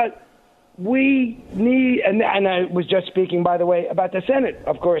 But we need, and I was just speaking, by the way, about the Senate.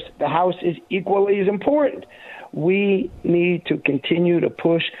 Of course, the House is equally as important. We need to continue to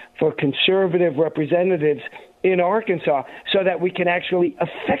push for conservative representatives in Arkansas so that we can actually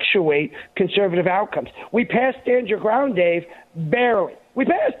effectuate conservative outcomes. We passed Stand Your Ground, Dave, barely. We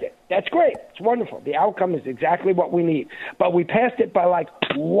passed it. That's great. It's wonderful. The outcome is exactly what we need. But we passed it by like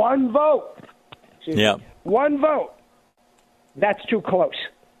one vote. Yeah. One vote. That's too close.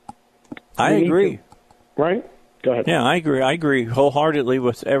 I agree. Right? Go ahead. Yeah, I agree. I agree wholeheartedly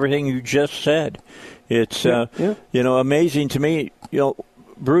with everything you just said. It's, amazing to me. You know,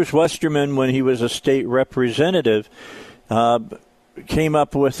 Bruce Westerman, when he was a state representative, came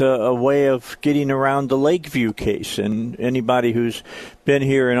up with a way of getting around the Lakeview case. And anybody who's been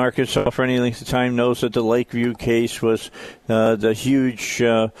here in Arkansas for any length of time knows that the Lakeview case was the huge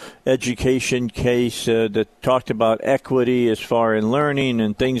education case that talked about equity as far in learning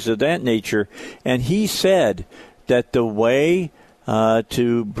and things of that nature. And he said that the way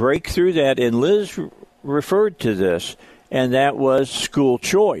to break through that, and Liz referred to this, and that was school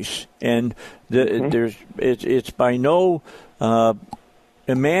choice. And it's by no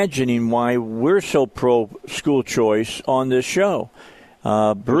imagining why we're so pro school choice on this show.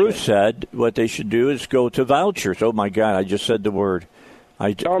 Bruce said what they should do is go to vouchers. Oh my God, I just said the word.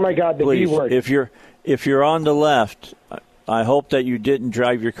 Oh my God, the please, B word. If you're on the left, I hope that you didn't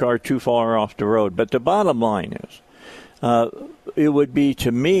drive your car too far off the road. But the bottom line is, it would be,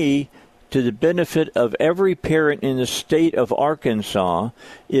 to me, to the benefit of every parent in the state of Arkansas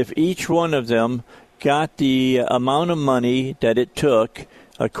if each one of them got the amount of money that it took,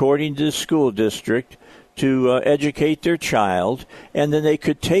 according to the school district, to educate their child, and then they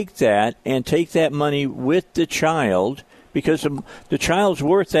could take that money with the child, because the child's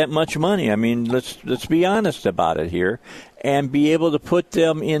worth that much money. I mean, let's be honest about it here, and be able to put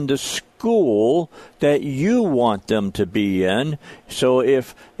them in the school that you want them to be in. So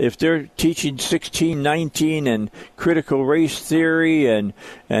if they're teaching 1619 and critical race theory and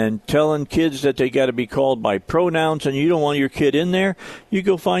telling kids that they got to be called by pronouns, and you don't want your kid in there, you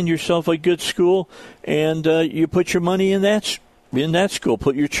go find yourself a good school, and you put your money in that school.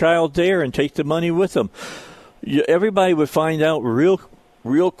 Put your child there and take the money with them. Everybody would find out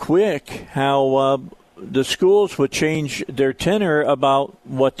real quick how the schools would change their tenor about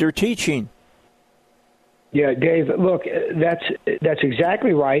what they're teaching. Yeah, Dave, look, that's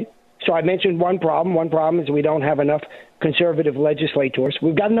exactly right. So I mentioned one problem. One problem is we don't have enough conservative legislators.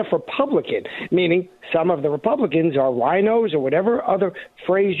 We've got enough Republican, meaning some of the Republicans are rhinos or whatever other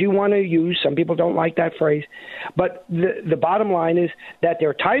phrase you want to use. Some people don't like that phrase. But the bottom line is that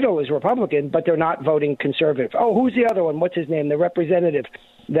their title is Republican, but they're not voting conservative. Oh, who's the other one? What's his name? The representative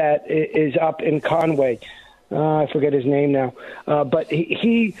that is up in Conway. I forget his name now. But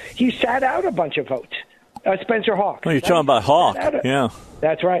he sat out a bunch of votes. Spencer Hawks. Oh, you're talking about Hawk. Yeah.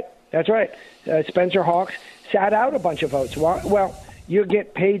 That's right. Spencer Hawks sat out a bunch of votes. Well, you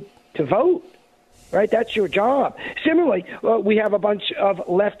get paid to vote, right? That's your job. Similarly, we have a bunch of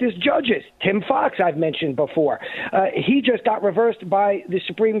leftist judges. Tim Fox, I've mentioned before. He just got reversed by the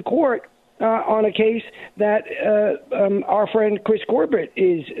Supreme Court on a case that our friend Chris Corbett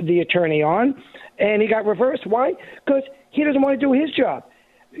is the attorney on, and he got reversed. Why? Because he doesn't want to do his job.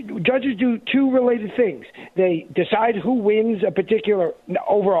 Judges do two related things. They decide who wins a particular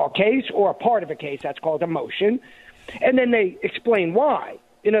overall case or a part of a case. That's called a motion. And then they explain why.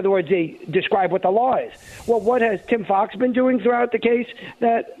 In other words, they describe what the law is. Well, what has Tim Fox been doing throughout the case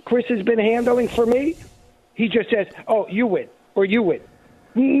that Chris has been handling for me? He just says, oh, you win, or you win.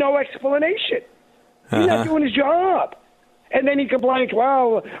 No explanation. He's not doing his job. And then he complains,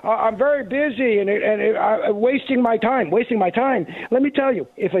 well, I'm very busy and I'm wasting my time. Let me tell you,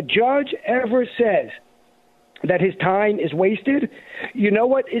 if a judge ever says that his time is wasted, you know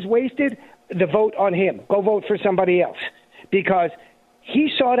what is wasted? The vote on him. Go vote for somebody else. Because he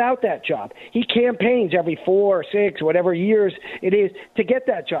sought out that job. He campaigns every 4 or 6, whatever years it is, to get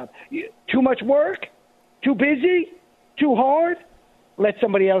that job. Too much work? Too busy? Too hard? let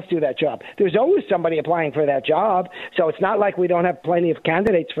somebody else do that job. There's always somebody applying for that job, so it's not like we don't have plenty of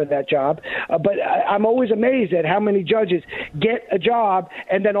candidates for that job. But I'm always amazed at how many judges get a job,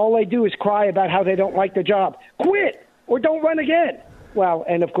 and then all they do is cry about how they don't like the job. Quit or don't run again. Well,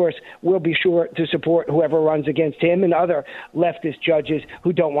 and of course, we'll be sure to support whoever runs against him and other leftist judges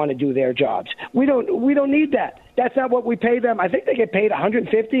who don't want to do their jobs. We don't need that. That's not what we pay them. I think they get paid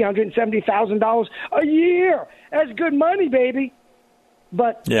 $150,000, $170,000 a year. That's good money, baby.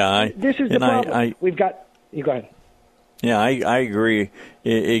 But this is the problem. We've got. You go ahead. Yeah, I agree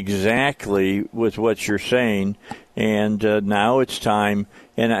exactly with what you're saying, and now it's time.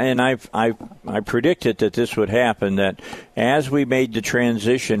 And I predicted that this would happen. That as we made the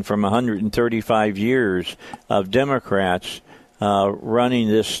transition from 135 years of Democrats running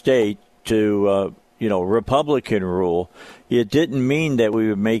this state to Republican rule, it didn't mean that we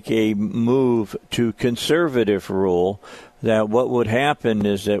would make a move to conservative rule. That what would happen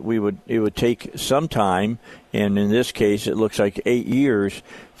is that it would take some time, and in this case it looks like 8 years,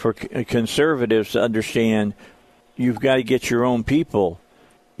 for conservatives to understand you've got to get your own people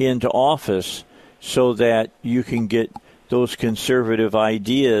into office so that you can get those conservative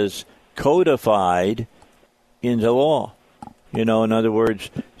ideas codified into law. In other words,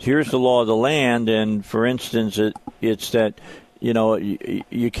 here's the law of the land, and for instance, it's that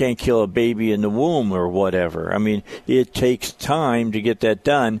you can't kill a baby in the womb or whatever. I mean, it takes time to get that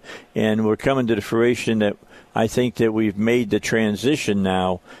done, and we're coming to the fruition that I think that we've made the transition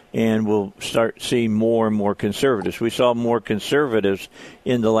now, and we'll start seeing more and more conservatives. We saw more conservatives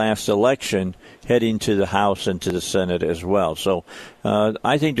in the last election heading to the House and to the Senate as well. So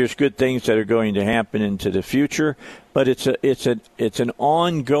I think there's good things that are going to happen into the future, but it's an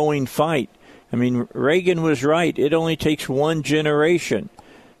ongoing fight. I mean, Reagan was right. It only takes one generation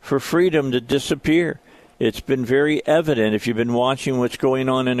for freedom to disappear. It's been very evident, if you've been watching what's going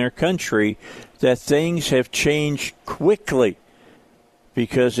on in our country, that things have changed quickly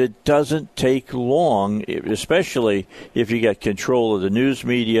because it doesn't take long, especially if you got control of the news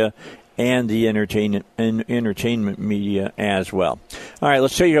media and the entertainment media as well. All right,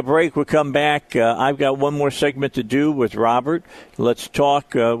 let's take a break. We'll come back. I've got one more segment to do with Robert. Let's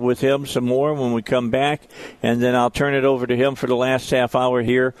talk with him some more when we come back, and then I'll turn it over to him for the last half hour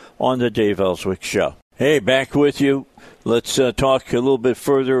here on the Dave Elswick Show. Hey, back with you. Let's talk a little bit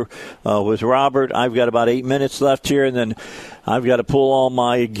further with Robert. I've got about 8 minutes left here, and then I've got to pull all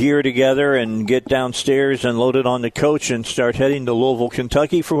my gear together and get downstairs and load it on the coach and start heading to Louisville,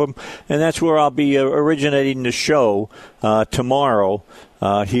 Kentucky and that's where I'll be originating the show tomorrow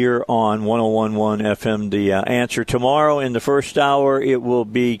here on 101.1 FM, The Answer. Tomorrow in the first hour, it will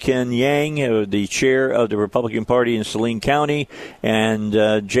be Ken Yang, the chair of the Republican Party in Saline County, and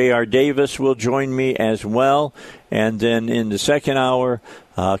J.R. Davis will join me as well. And then in the second hour,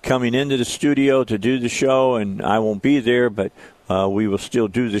 coming into the studio to do the show, and I won't be there, but we will still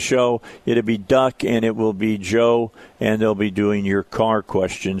do the show. It'll be Duck and it will be Joe, and they'll be doing your car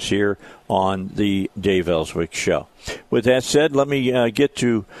questions here on the Dave Elswick Show. With that said, let me get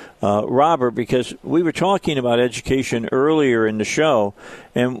to Robert, because we were talking about education earlier in the show,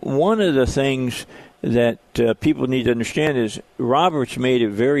 and one of the things that people need to understand is Robert's made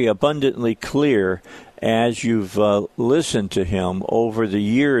it very abundantly clear as you've listened to him over the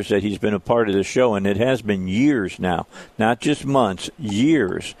years that he's been a part of the show, and it has been years now, not just months,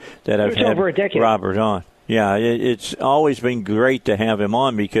 years that I've had Robert on. Yeah, it's always been great to have him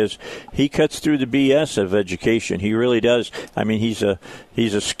on because he cuts through the BS of education. He really does. I mean, he's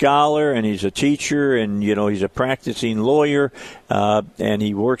a scholar and he's a teacher, and he's a practicing lawyer, and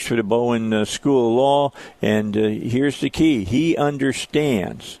he works for the Bowen School of Law. And here's the key: he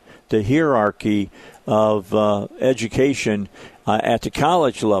understands the hierarchy of education at the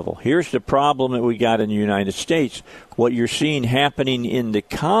college level. Here's the problem that we got in the United States. What you're seeing happening in the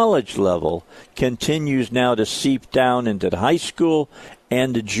college level continues now to seep down into the high school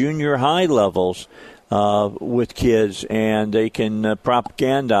and the junior high levels with kids, and they can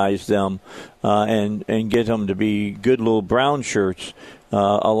propagandize them and get them to be good little brown shirts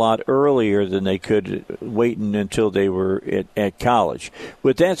a lot earlier than they could waiting until they were at college.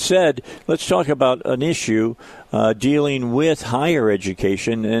 With that said, let's talk about an issue dealing with higher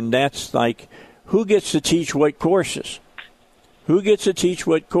education, and that's like who gets to teach what courses. Who gets to teach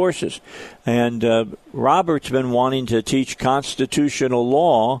what courses? And Robert's been wanting to teach constitutional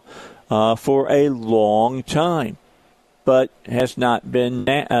law for a long time, but has not been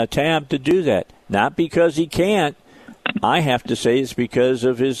tabbed to do that. Not because he can't. I have to say it's because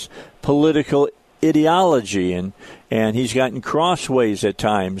of his political ideology, and he's gotten crossways at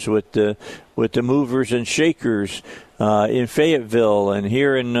times with the movers and shakers in Fayetteville and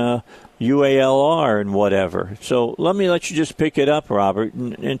here in UALR and whatever. So let you just pick it up, Robert,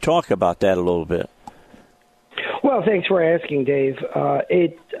 and talk about that a little bit. Well, thanks for asking, Dave.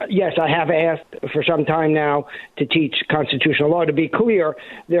 Yes, I have asked for some time now to teach constitutional law. To be clear,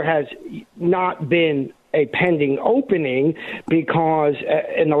 there has not been a pending opening because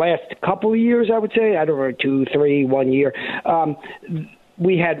in the last couple of years, I would say, I don't know, 2, 3, 1 year,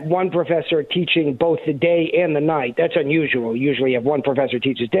 we had one professor teaching both the day and the night. That's unusual. Usually you have one professor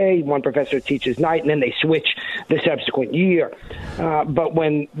teaches day, one professor teaches night, and then they switch the subsequent year. But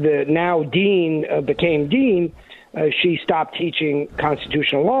when the now dean became dean, she stopped teaching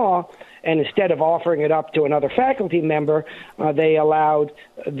constitutional law, and instead of offering it up to another faculty member, they allowed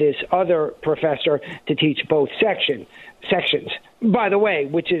this other professor to teach both sections. By the way,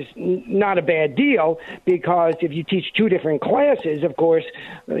 which is not a bad deal, because if you teach two different classes, of course,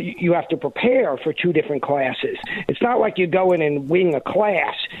 you have to prepare for two different classes. It's not like you go in and wing a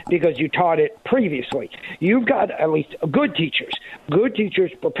class because you taught it previously. You've got at least good teachers. Good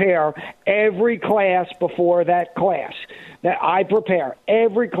teachers prepare every class before that class. That I prepare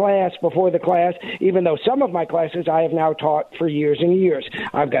every class before the class, even though some of my classes I have now taught for years and years.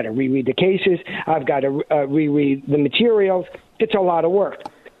 I've got to reread the cases. I've got to reread the materials. It's a lot of work.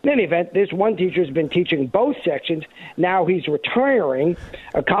 In any event, this one teacher has been teaching both sections. Now he's retiring.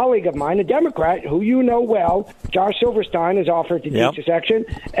 A colleague of mine, a Democrat, who you know well, Josh Silverstein, has offered to teach a section,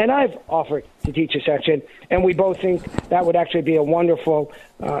 and I've offered to teach a section. And we both think that would actually be a wonderful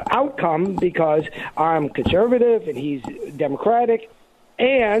outcome because I'm conservative and he's Democratic,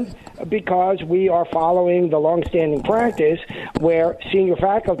 and because we are following the longstanding practice where senior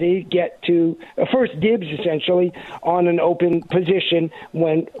faculty get to first dibs, essentially, on an open position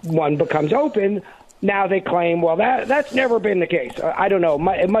when one becomes open. Now they claim, well, that's never been the case. I don't know.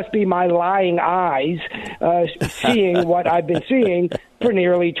 It must be my lying eyes seeing what I've been seeing for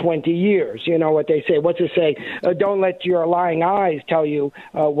nearly 20 years. You know what they say. What's it say? Don't let your lying eyes tell you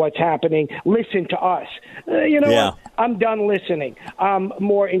what's happening. Listen to us. What? I'm done listening. I'm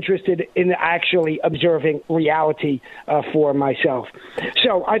more interested in actually observing reality for myself.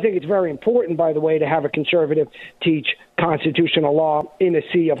 So I think it's very important, by the way, to have a conservative teach constitutional law in a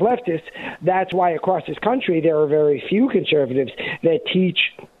sea of leftists. That's why across this country there are very few conservatives that teach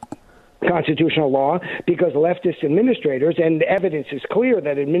constitutional law, because leftist administrators, and the evidence is clear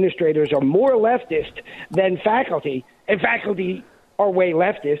that administrators are more leftist than faculty, and faculty are way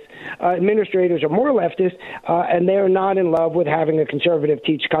leftist. Administrators are more leftist, and they're not in love with having a conservative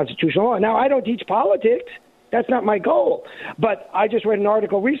teach constitutional law. Now, I don't teach politics. That's not my goal. But I just read an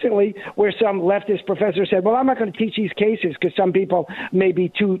article recently where some leftist professor said, well, I'm not going to teach these cases because some people may be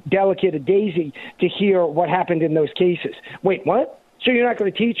too delicate a daisy to hear what happened in those cases. Wait, what? So you're not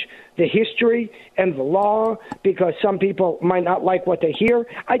going to teach the history and the law because some people might not like what they hear?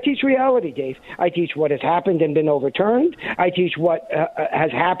 I teach reality, Dave. I teach what has happened and been overturned. I teach what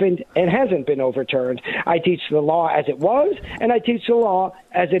has happened and hasn't been overturned. I teach the law as it was, and I teach the law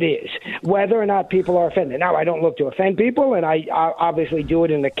as it is, whether or not people are offended. Now, I don't look to offend people, and I obviously do it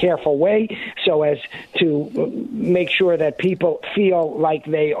in a careful way so as to make sure that people feel like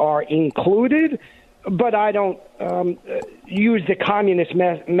they are included. But I don't use the communist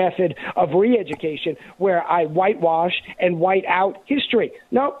method of re-education where I whitewash and white out history.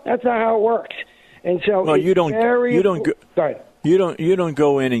 No, that's not how it works. And so, well, you don't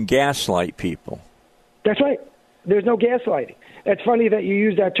go in and gaslight people. That's right. There's no gaslighting. It's funny that you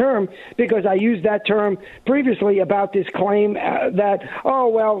use that term because I used that term previously about this claim that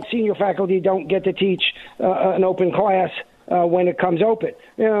senior faculty don't get to teach an open class. When it comes open.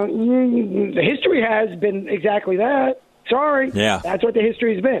 The history has been exactly that. Sorry. Yeah. That's what the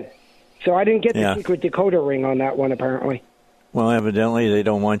history has been. So I didn't get the secret decoder ring on that one, apparently. Well, evidently they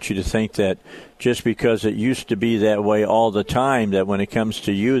don't want you to think that just because it used to be that way all the time, that when it comes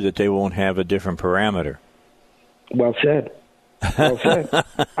to you, that they won't have a different parameter. Well said. Well said.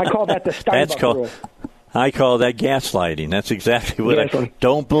 I call that the Steinbuck rule. I call that gaslighting. That's exactly what I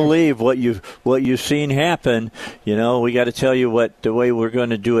don't believe what you've seen happen. We got to tell you the way we're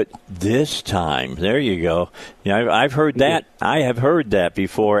going to do it this time. There you go. I've heard that. I have heard that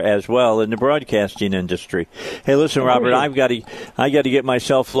before as well in the broadcasting industry. Hey, listen, Robert, I got to get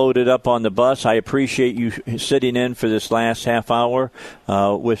myself loaded up on the bus. I appreciate you sitting in for this last half hour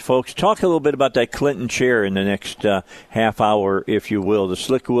with folks. Talk a little bit about that Clinton chair in the next half hour, if you will, the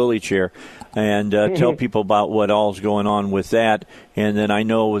Slick Willie chair, and tell people about what all's going on with that, and then I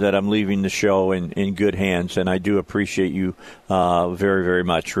know that I'm leaving the show in good hands, and I do appreciate you very, very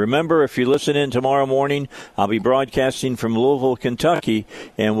much. Remember, if you listen in tomorrow morning, I'll be broadcasting from Louisville, Kentucky,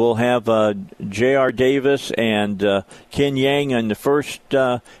 and we'll have J.R. Davis and Ken Yang in the first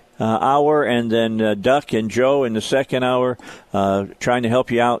hour, and then Duck and Joe in the second hour, trying to help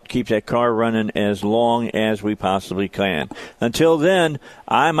you out, keep that car running as long as we possibly can. Until then,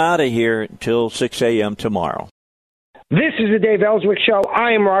 I'm out of here until 6 a.m. tomorrow. This is the Dave Elswick Show.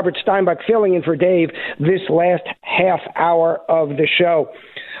 I am Robert Steinbach, filling in for Dave this last half hour of the show.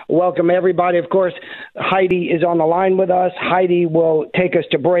 Welcome, everybody. Of course, Heidi is on the line with us. Heidi will take us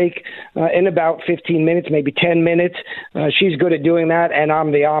to break in about 15 minutes, maybe 10 minutes. She's good at doing that, and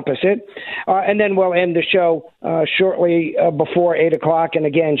I'm the opposite. And then we'll end the show shortly before 8 o'clock, and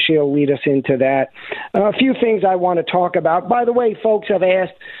again, she'll lead us into that. A few things I want to talk about. By the way, folks have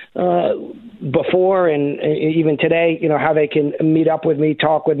asked before and even today, how they can meet up with me,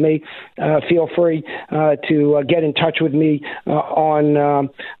 talk with me. Feel free to get in touch with me on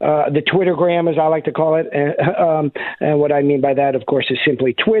the Twittergram, as I like to call it. And what I mean by that, of course, is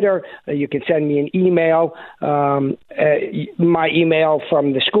simply Twitter. You can send me an email. My email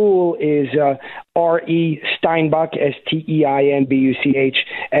from the school is R.E.Steinbach, STEINBUCH,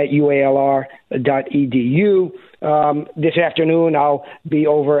 @UALR.edu. This afternoon, I'll be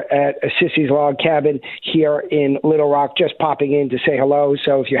over at Sissy's Log Cabin here in Little Rock, just popping in to say hello.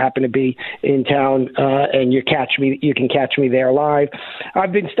 So if you happen to be in town and you can catch me there live.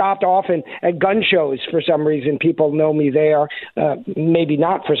 I've been stopped often at gun shows for some reason. People know me there. Maybe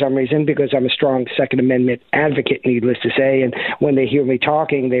not for some reason, because I'm a strong Second Amendment advocate, needless to say. And when they hear me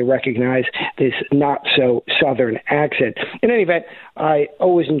talking, they recognize this not so Southern accent. In any event, I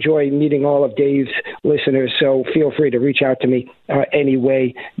always enjoy meeting all of Dave's listeners, so feel free to reach out to me any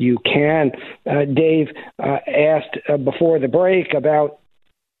way you can. Dave asked before the break about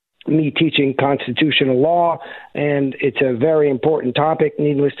me teaching constitutional law, and it's a very important topic,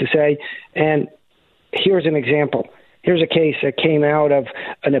 needless to say. And here's an example. Here's a case that came out of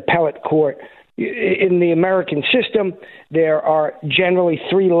an appellate court. In the American system, there are generally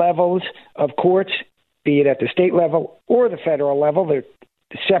 3 levels of courts, be it at the state level or the federal level. They're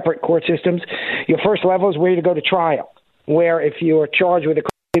separate court systems. Your first level is where you go to trial, where if you are charged with a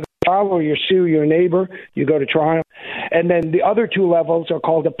trial or you sue your neighbor, you go to trial. And then the other 2 levels are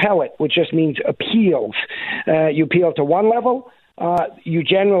called appellate, which just means appeals. You appeal to one level. You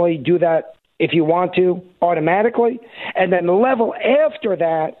generally do that, if you want to, automatically. And then the level after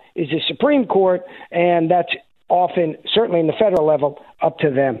that is the Supreme Court, and that's often, certainly in the federal level, up to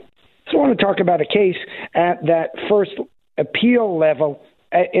them. So I want to talk about a case at that first appeal level,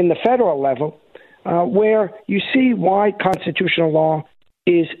 in the federal level, where you see why constitutional law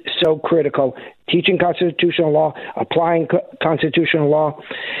is so critical. Teaching constitutional law, applying constitutional law.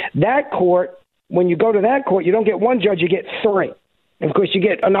 That court, when you go to that court, you don't get 1 judge, you get 3. And of course, you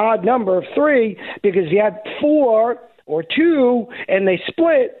get an odd number of 3, because if you had 4 or 2 and they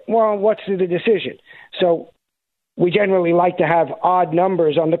split, well, what's the decision? So we generally like to have odd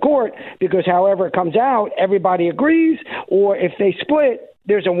numbers on the court, because however it comes out, everybody agrees, or if they split,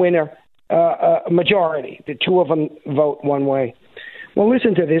 there's a winner, a majority. The 2 of them vote one way. Well,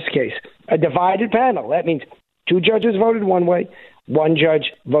 listen to this case. A divided panel. That means 2 judges voted one way, 1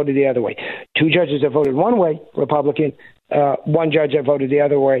 judge voted the other way. 2 judges that voted one way, Republican, 1 judge that voted the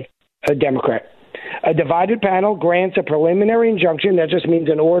other way, a Democrat. A divided panel grants a preliminary injunction. That just means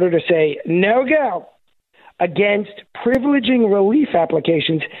an order to say no go against privileging relief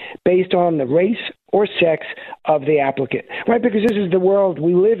applications based on the race or sex of the applicant, right? Because this is the world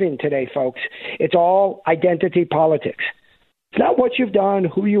we live in today, folks. It's all identity politics. It's not what you've done,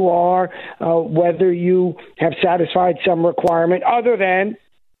 who you are, whether you have satisfied some requirement other than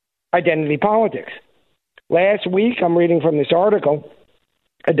identity politics. Last week, I'm reading from this article,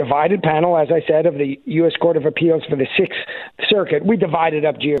 a divided panel, as I said, of the U.S. Court of Appeals for the Sixth Circuit. We divided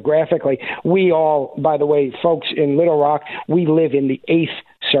up geographically. We all, by the way, folks in Little Rock, we live in the Eighth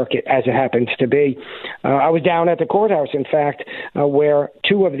Circuit, as it happens to be. I was down at the courthouse, in fact, where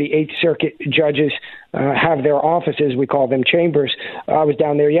 2 of the Eighth Circuit judges have their offices. We call them chambers. I was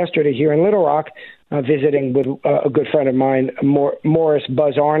down there yesterday here in Little Rock, visiting with a good friend of mine, Morris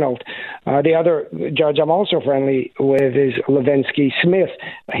Buzz Arnold. The other judge I'm also friendly with is Levensky Smith.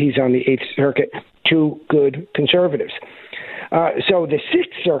 He's on the Eighth Circuit. 2 good conservatives. So the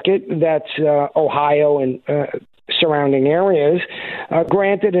Sixth Circuit, that's Ohio and surrounding areas,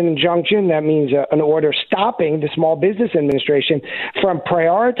 granted an injunction. That means an order stopping the Small Business Administration from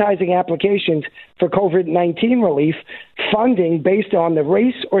prioritizing applications for COVID-19 relief funding based on the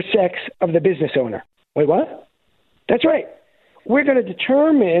race or sex of the business owner. Wait, what? That's right. We're going to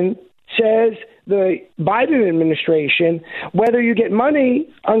determine, says the Biden administration, whether you get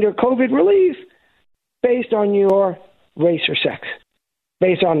money under COVID relief based on your race or sex,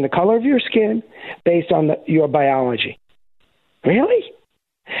 based on the color of your skin, based on your biology. Really?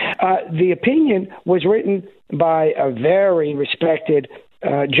 The opinion was written by a very respected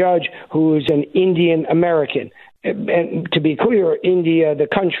judge who's an Indian American. And to be clear, India, the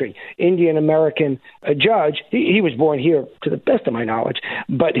country, Indian American judge. He was born here, to the best of my knowledge,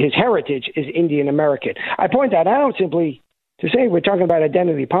 but his heritage is Indian American. I point that out simply to say we're talking about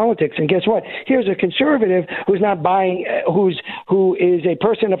identity politics, and guess what? Here's a conservative who's not buying, who is a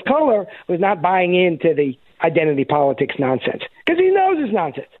person of color who's not buying into the identity politics nonsense because he knows it's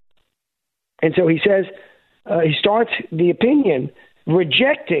nonsense. And so he says he starts the opinion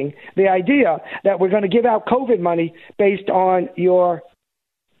rejecting the idea that we're going to give out COVID money based on your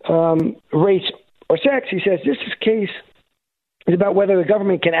race or sex. He says this case is about whether the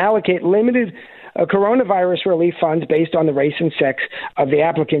government can allocate limited coronavirus relief funds based on the race and sex of the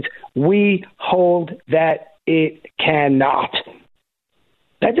applicants. We hold that it cannot.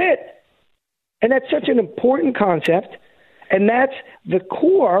 That's it. And that's such an important concept, and that's the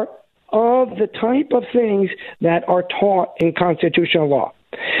core of the type of things that are taught in constitutional law.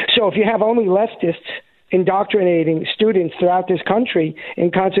 So if you have only leftists indoctrinating students throughout this country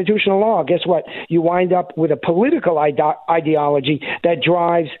in constitutional law, guess what? You wind up with a political ideology that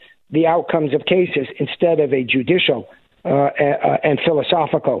drives the outcomes of cases instead of a judicial and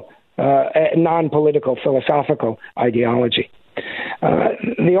philosophical, non-political philosophical ideology.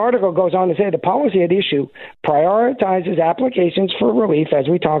 The article goes on to say the policy at issue prioritizes applications for relief, as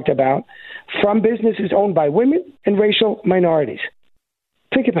we talked about, from businesses owned by women and racial minorities.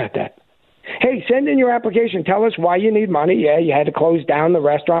 Think about that. Hey, send in your application. Tell us why you need money. Yeah, you had to close down the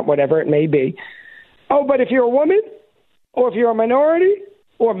restaurant, whatever it may be. Oh, but if you're a woman, or if you're a minority,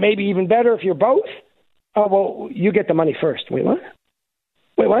 or maybe even better if you're both, oh, well, you get the money first. Wait, what?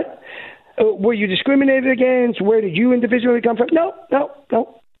 Wait, what? Were you discriminated against? Where did you individually come from? No.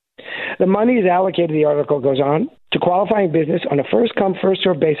 The money is allocated, the article goes on, to qualifying business on a first-come,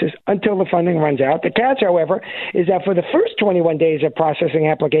 first-served basis until the funding runs out. The catch, however, is that for the first 21 days of processing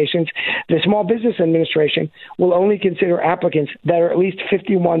applications, the Small Business Administration will only consider applicants that are at least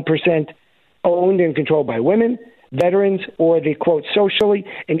 51% owned and controlled by women, veterans, or the, quote, socially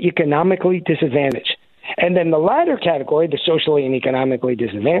and economically disadvantaged. And then the latter category, the socially and economically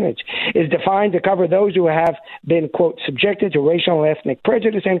disadvantaged, is defined to cover those who have been, quote, subjected to racial and ethnic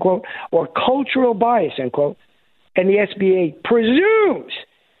prejudice, end quote, or cultural bias, end quote. And the SBA presumes,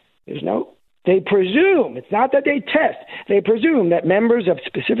 they presume, it's not that they test, they presume that members of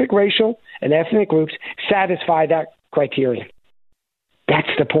specific racial and ethnic groups satisfy that criteria. That's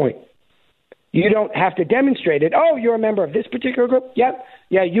the point. You don't have to demonstrate it. Oh, you're a member of this particular group? Yep.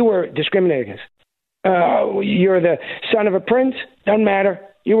 Yeah, you were discriminated against. You're the son of a prince? Doesn't matter.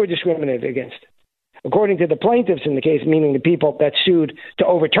 You were discriminated against. According to the plaintiffs in the case, meaning the people that sued to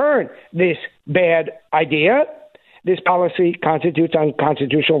overturn this bad idea, this policy constitutes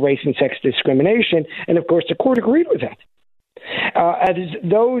unconstitutional race and sex discrimination, and of course the court agreed with that. As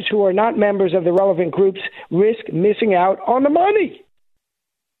those who are not members of the relevant groups risk missing out on the money.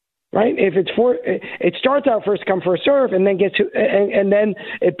 Right? If it starts out first come first serve, and then and then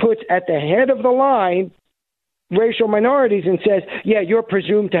it puts at the head of the line racial minorities and says, yeah, you're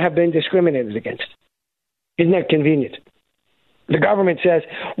presumed to have been discriminated against. Isn't that convenient? The government says,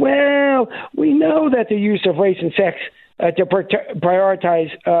 well, we know that the use of race and sex to prioritize,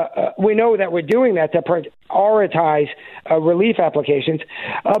 we know that we're doing that to prioritize relief applications,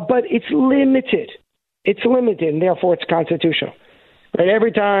 but it's limited. It's limited, and therefore it's constitutional. Right?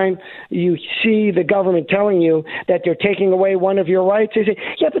 Every time you see the government telling you that they're taking away one of your rights, they say,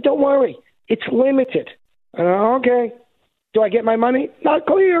 yeah, but don't worry, it's limited. Okay. Do I get my money? Not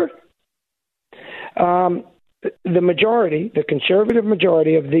clear. The majority, the conservative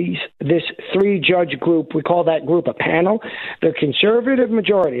majority of this three-judge group, we call that group a panel, the conservative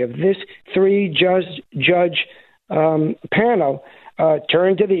majority of this three-judge panel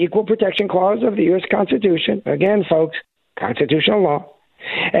turned to the Equal Protection Clause of the U.S. Constitution, again, folks, constitutional law,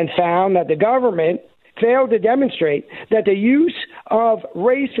 and found that the government failed to demonstrate that the use of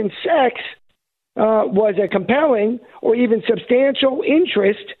race and sex was a compelling or even substantial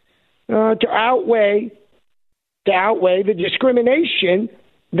interest to outweigh the discrimination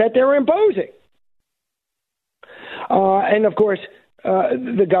that they're imposing. And of course,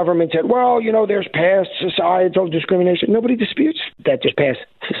 the government said, well, there's past societal discrimination. Nobody disputes that there's past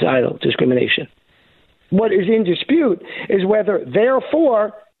societal discrimination. What is in dispute is whether,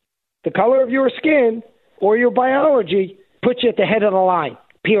 therefore, the color of your skin or your biology puts you at the head of the line,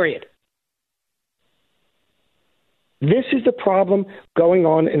 period. This is the problem going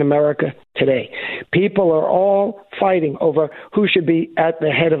on in America today. People are all fighting over who should be at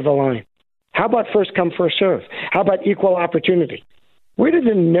the head of the line. How about first come, first serve? How about equal opportunity? Where did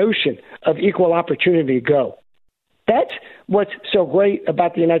the notion of equal opportunity go? That's what's so great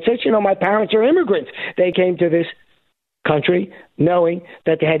about the United States. You know, my parents are immigrants. They came to this country knowing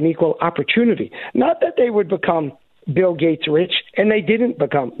that they had an equal opportunity. Not that they would become Bill Gates rich, and they didn't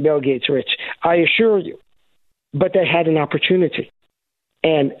become Bill Gates rich, I assure you. But they had an opportunity,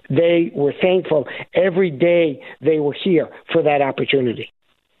 and they were thankful every day they were here for that opportunity.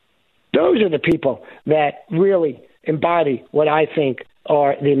 Those are the people that really embody what I think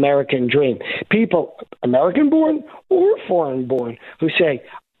are the American dream. People, American-born or foreign-born, who say,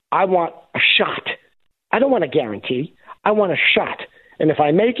 I want a shot. I don't want a guarantee. I want a shot. And if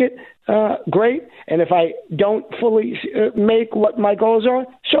I make it, great. And if I don't fully make what my goals are,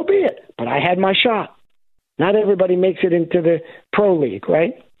 so be it. But I had my shot. Not everybody makes it into the pro league,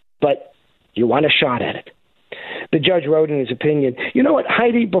 right? But you want a shot at it. The judge wrote in his opinion. You know what,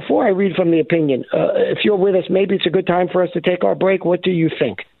 Heidi, before I read from the opinion, if you're with us, maybe it's a good time for us to take our break. What do you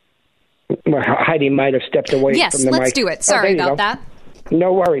think? Well, Heidi might have stepped away from the mic. Yes, let's do it. Sorry about that.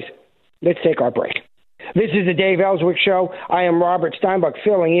 No worries. Let's take our break. This is the Dave Elswick Show. I am Robert Steinbuch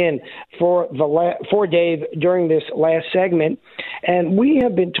filling in for Dave during this last segment. And we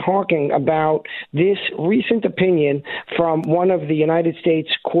have been talking about this recent opinion from one of the United States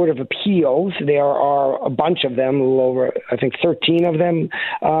Court of Appeals. There are a bunch of them, a little over, I think, 13 of them.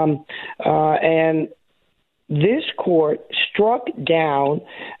 And this court struck down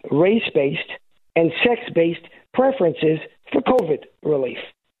race-based and sex-based preferences for COVID relief.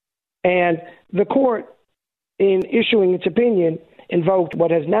 And the court, in issuing its opinion, invoked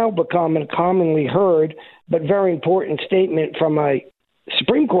what has now become a commonly heard but very important statement from a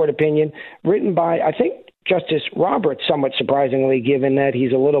Supreme Court opinion written by, I think, Justice Roberts, somewhat surprisingly, given that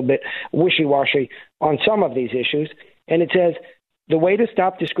he's a little bit wishy-washy on some of these issues. And it says, the way to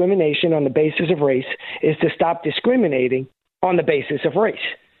stop discrimination on the basis of race is to stop discriminating on the basis of race.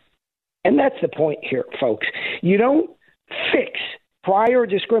 And that's the point here, folks. You don't fix prior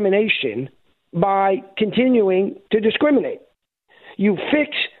discrimination by continuing to discriminate. You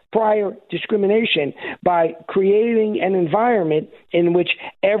fix prior discrimination by creating an environment in which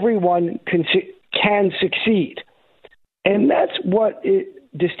everyone can succeed. And that's what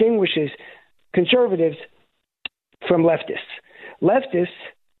distinguishes conservatives from leftists. Leftists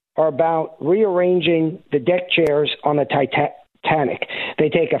are about rearranging the deck chairs on the Titanic. They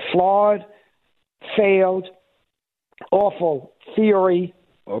take a flawed, failed, awful theory,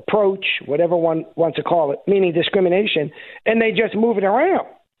 approach, whatever one wants to call it, meaning discrimination, and they just move it around.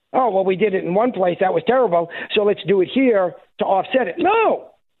 Oh, well, we did it in one place. That was terrible, so let's do it here to offset it.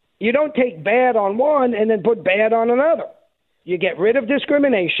 No, you don't take bad on one and then put bad on another. You get rid of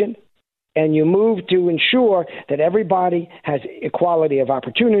discrimination, and you move to ensure that everybody has equality of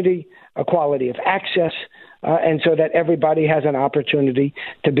opportunity, equality of access, and so that everybody has an opportunity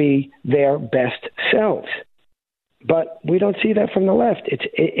to be their best selves. But we don't see that from the left.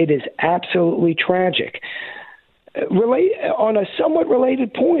 It is absolutely tragic. On a somewhat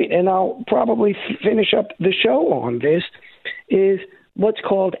related point, and I'll probably finish up the show on this, is what's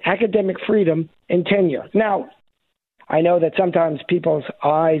called academic freedom and tenure. Now, I know that sometimes people's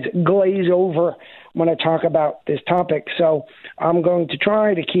eyes glaze over when I talk about this topic, so I'm going to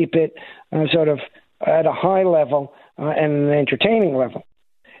try to keep it sort of at a high level and an entertaining level.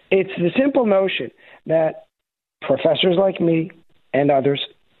 It's the simple notion that professors like me and others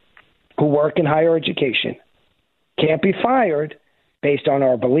who work in higher education can't be fired based on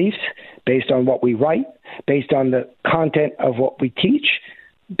our beliefs, based on what we write, based on the content of what we teach,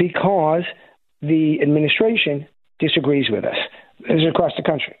 because the administration disagrees with us. This is across the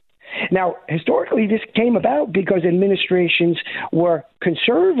country. Now, historically, this came about because administrations were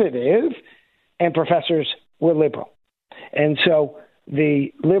conservative and professors were liberal. And so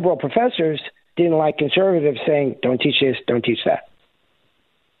the liberal professors didn't like conservatives saying, don't teach this, don't teach that.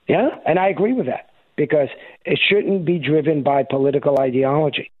 Yeah, and I agree with that because it shouldn't be driven by political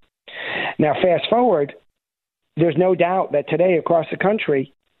ideology. Now, fast forward, there's no doubt that today across the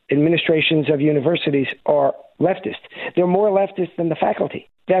country, administrations of universities are leftist. They're more leftist than the faculty.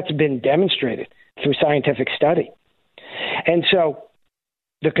 That's been demonstrated through scientific study. And so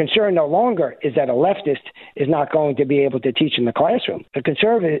the concern no longer is that a leftist is not going to be able to teach in the classroom. The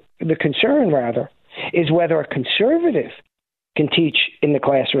concern, rather, is whether a conservative can teach in the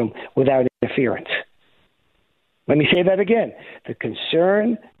classroom without interference. Let me say that again. The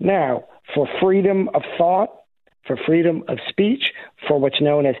concern now for freedom of thought, for freedom of speech, for what's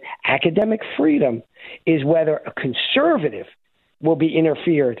known as academic freedom, is whether a conservative will be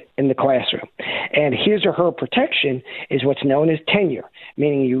interfered in the classroom. And his or her protection is what's known as tenure,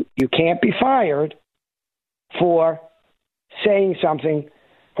 meaning you can't be fired for saying something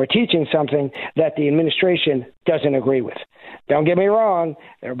or teaching something that the administration doesn't agree with. Don't get me wrong,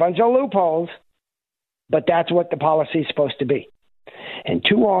 there are a bunch of loopholes, but that's what the policy is supposed to be. And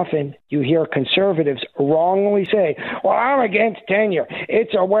too often you hear conservatives wrongly say, well, I'm against tenure.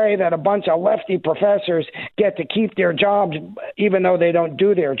 It's a way that a bunch of lefty professors get to keep their jobs even though they don't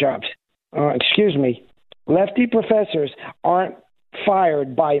do their jobs. Excuse me. Lefty professors aren't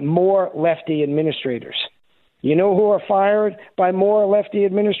fired by more lefty administrators. You know who are fired by more lefty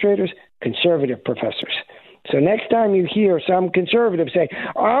administrators? Conservative professors. So next time you hear some conservative say,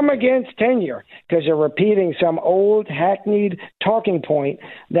 I'm against tenure, because they're repeating some old hackneyed talking point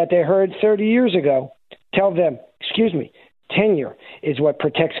that they heard 30 years ago, tell them, excuse me, tenure is what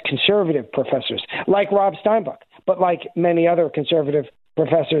protects conservative professors, like Rob Steinbuch, but like many other conservative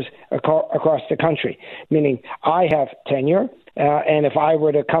professors across the country, meaning I have tenure. And if I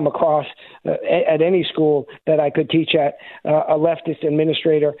were to come across at any school that I could teach at a leftist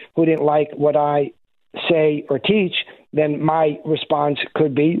administrator who didn't like what I say or teach, then my response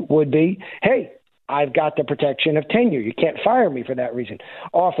would be, hey, I've got the protection of tenure. You can't fire me for that reason.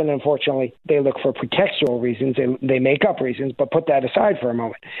 Often, unfortunately, they look for pretextual reasons. They make up reasons, but put that aside for a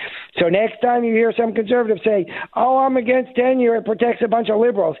moment. So next time you hear some conservative say, oh, I'm against tenure, it protects a bunch of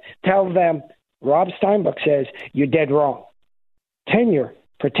liberals, tell them, Rob Steinbuch says, you're dead wrong. Tenure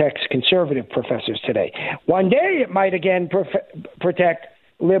protects conservative professors today. One day it might again protect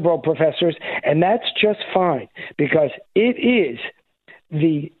liberal professors, and that's just fine, because it is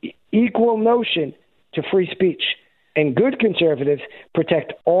the equal notion to free speech. And good conservatives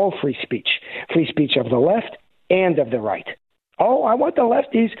protect all free speech of the left and of the right. Oh, I want the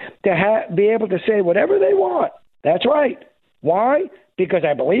lefties to be able to say whatever they want. That's right. Why? Because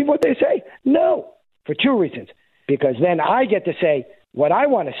I believe what they say? No, for two reasons. Because then I get to say what I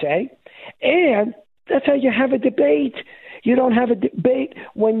want to say, and that's how you have a debate. You don't have a debate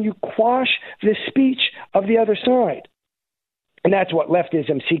when you quash the speech of the other side. And that's what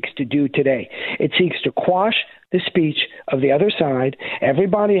leftism seeks to do today. It seeks to quash the speech of the other side.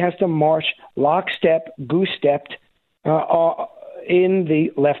 Everybody has to march lockstep, goose-stepped in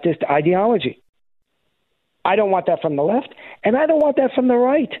the leftist ideology. I don't want that from the left, and I don't want that from the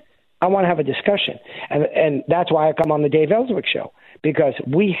right. I want to have a discussion. And that's why I come on the Dave Elswick Show, because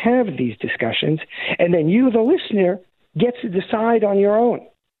we have these discussions, and then you, the listener, gets to decide on your own.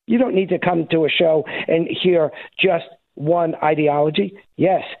 You don't need to come to a show and hear just one ideology.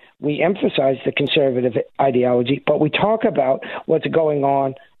 Yes, we emphasize the conservative ideology, but we talk about what's going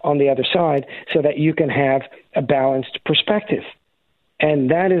on the other side so that you can have a balanced perspective.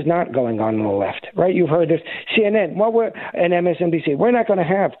 And that is not going on the left, right? You've heard this. CNN, and MSNBC, we're not going to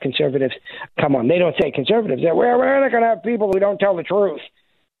have conservatives come on. They don't say conservatives. We're not going to have people who don't tell the truth.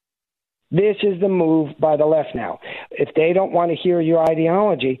 This is the move by the left now. If they don't want to hear your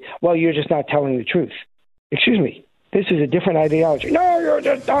ideology, well, you're just not telling the truth. Excuse me. This is a different ideology. No, you're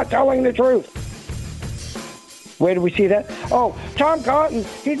just not telling the truth. Where do we see that? Oh, Tom Cotton,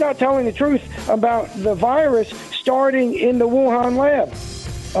 he's not telling the truth about the virus starting in the Wuhan lab.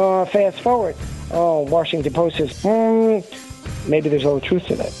 Fast forward. Oh, Washington Post says, maybe there's a little truth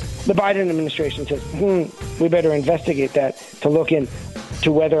to that. The Biden administration says, we better investigate that to look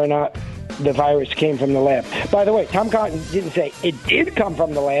into whether or not the virus came from the lab. By the way, Tom Cotton didn't say it did come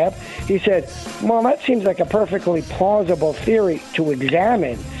from the lab. He said, well, that seems like a perfectly plausible theory to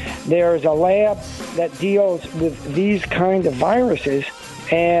examine. There's a lab that deals with these kind of viruses,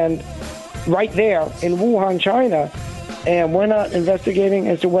 and right there in Wuhan, China, and we're not investigating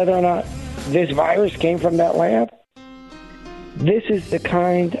as to whether or not this virus came from that lab. This is the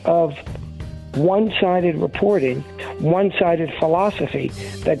kind of one-sided reporting, one-sided philosophy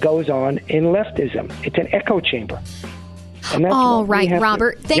that goes on in leftism. It's an echo chamber. All right,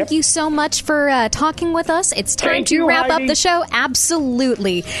 Robert. Thank you so much for talking with us. It's time to wrap up the show.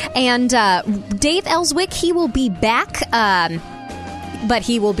 Absolutely. And Dave Elswick, he will be back. But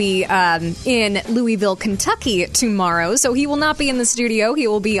he will be in Louisville, Kentucky tomorrow, so he will not be in the studio. He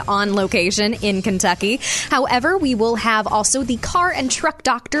will be on location in Kentucky. However, we will have also the car and truck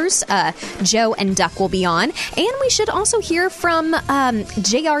doctors. Joe and Duck will be on. And we should also hear from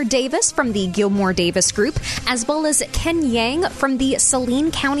J.R. Davis from the Gilmore Davis Group, as well as Ken Yang from the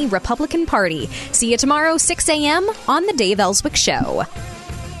Saline County Republican Party. See you tomorrow, 6 a.m. on The Dave Elswick Show.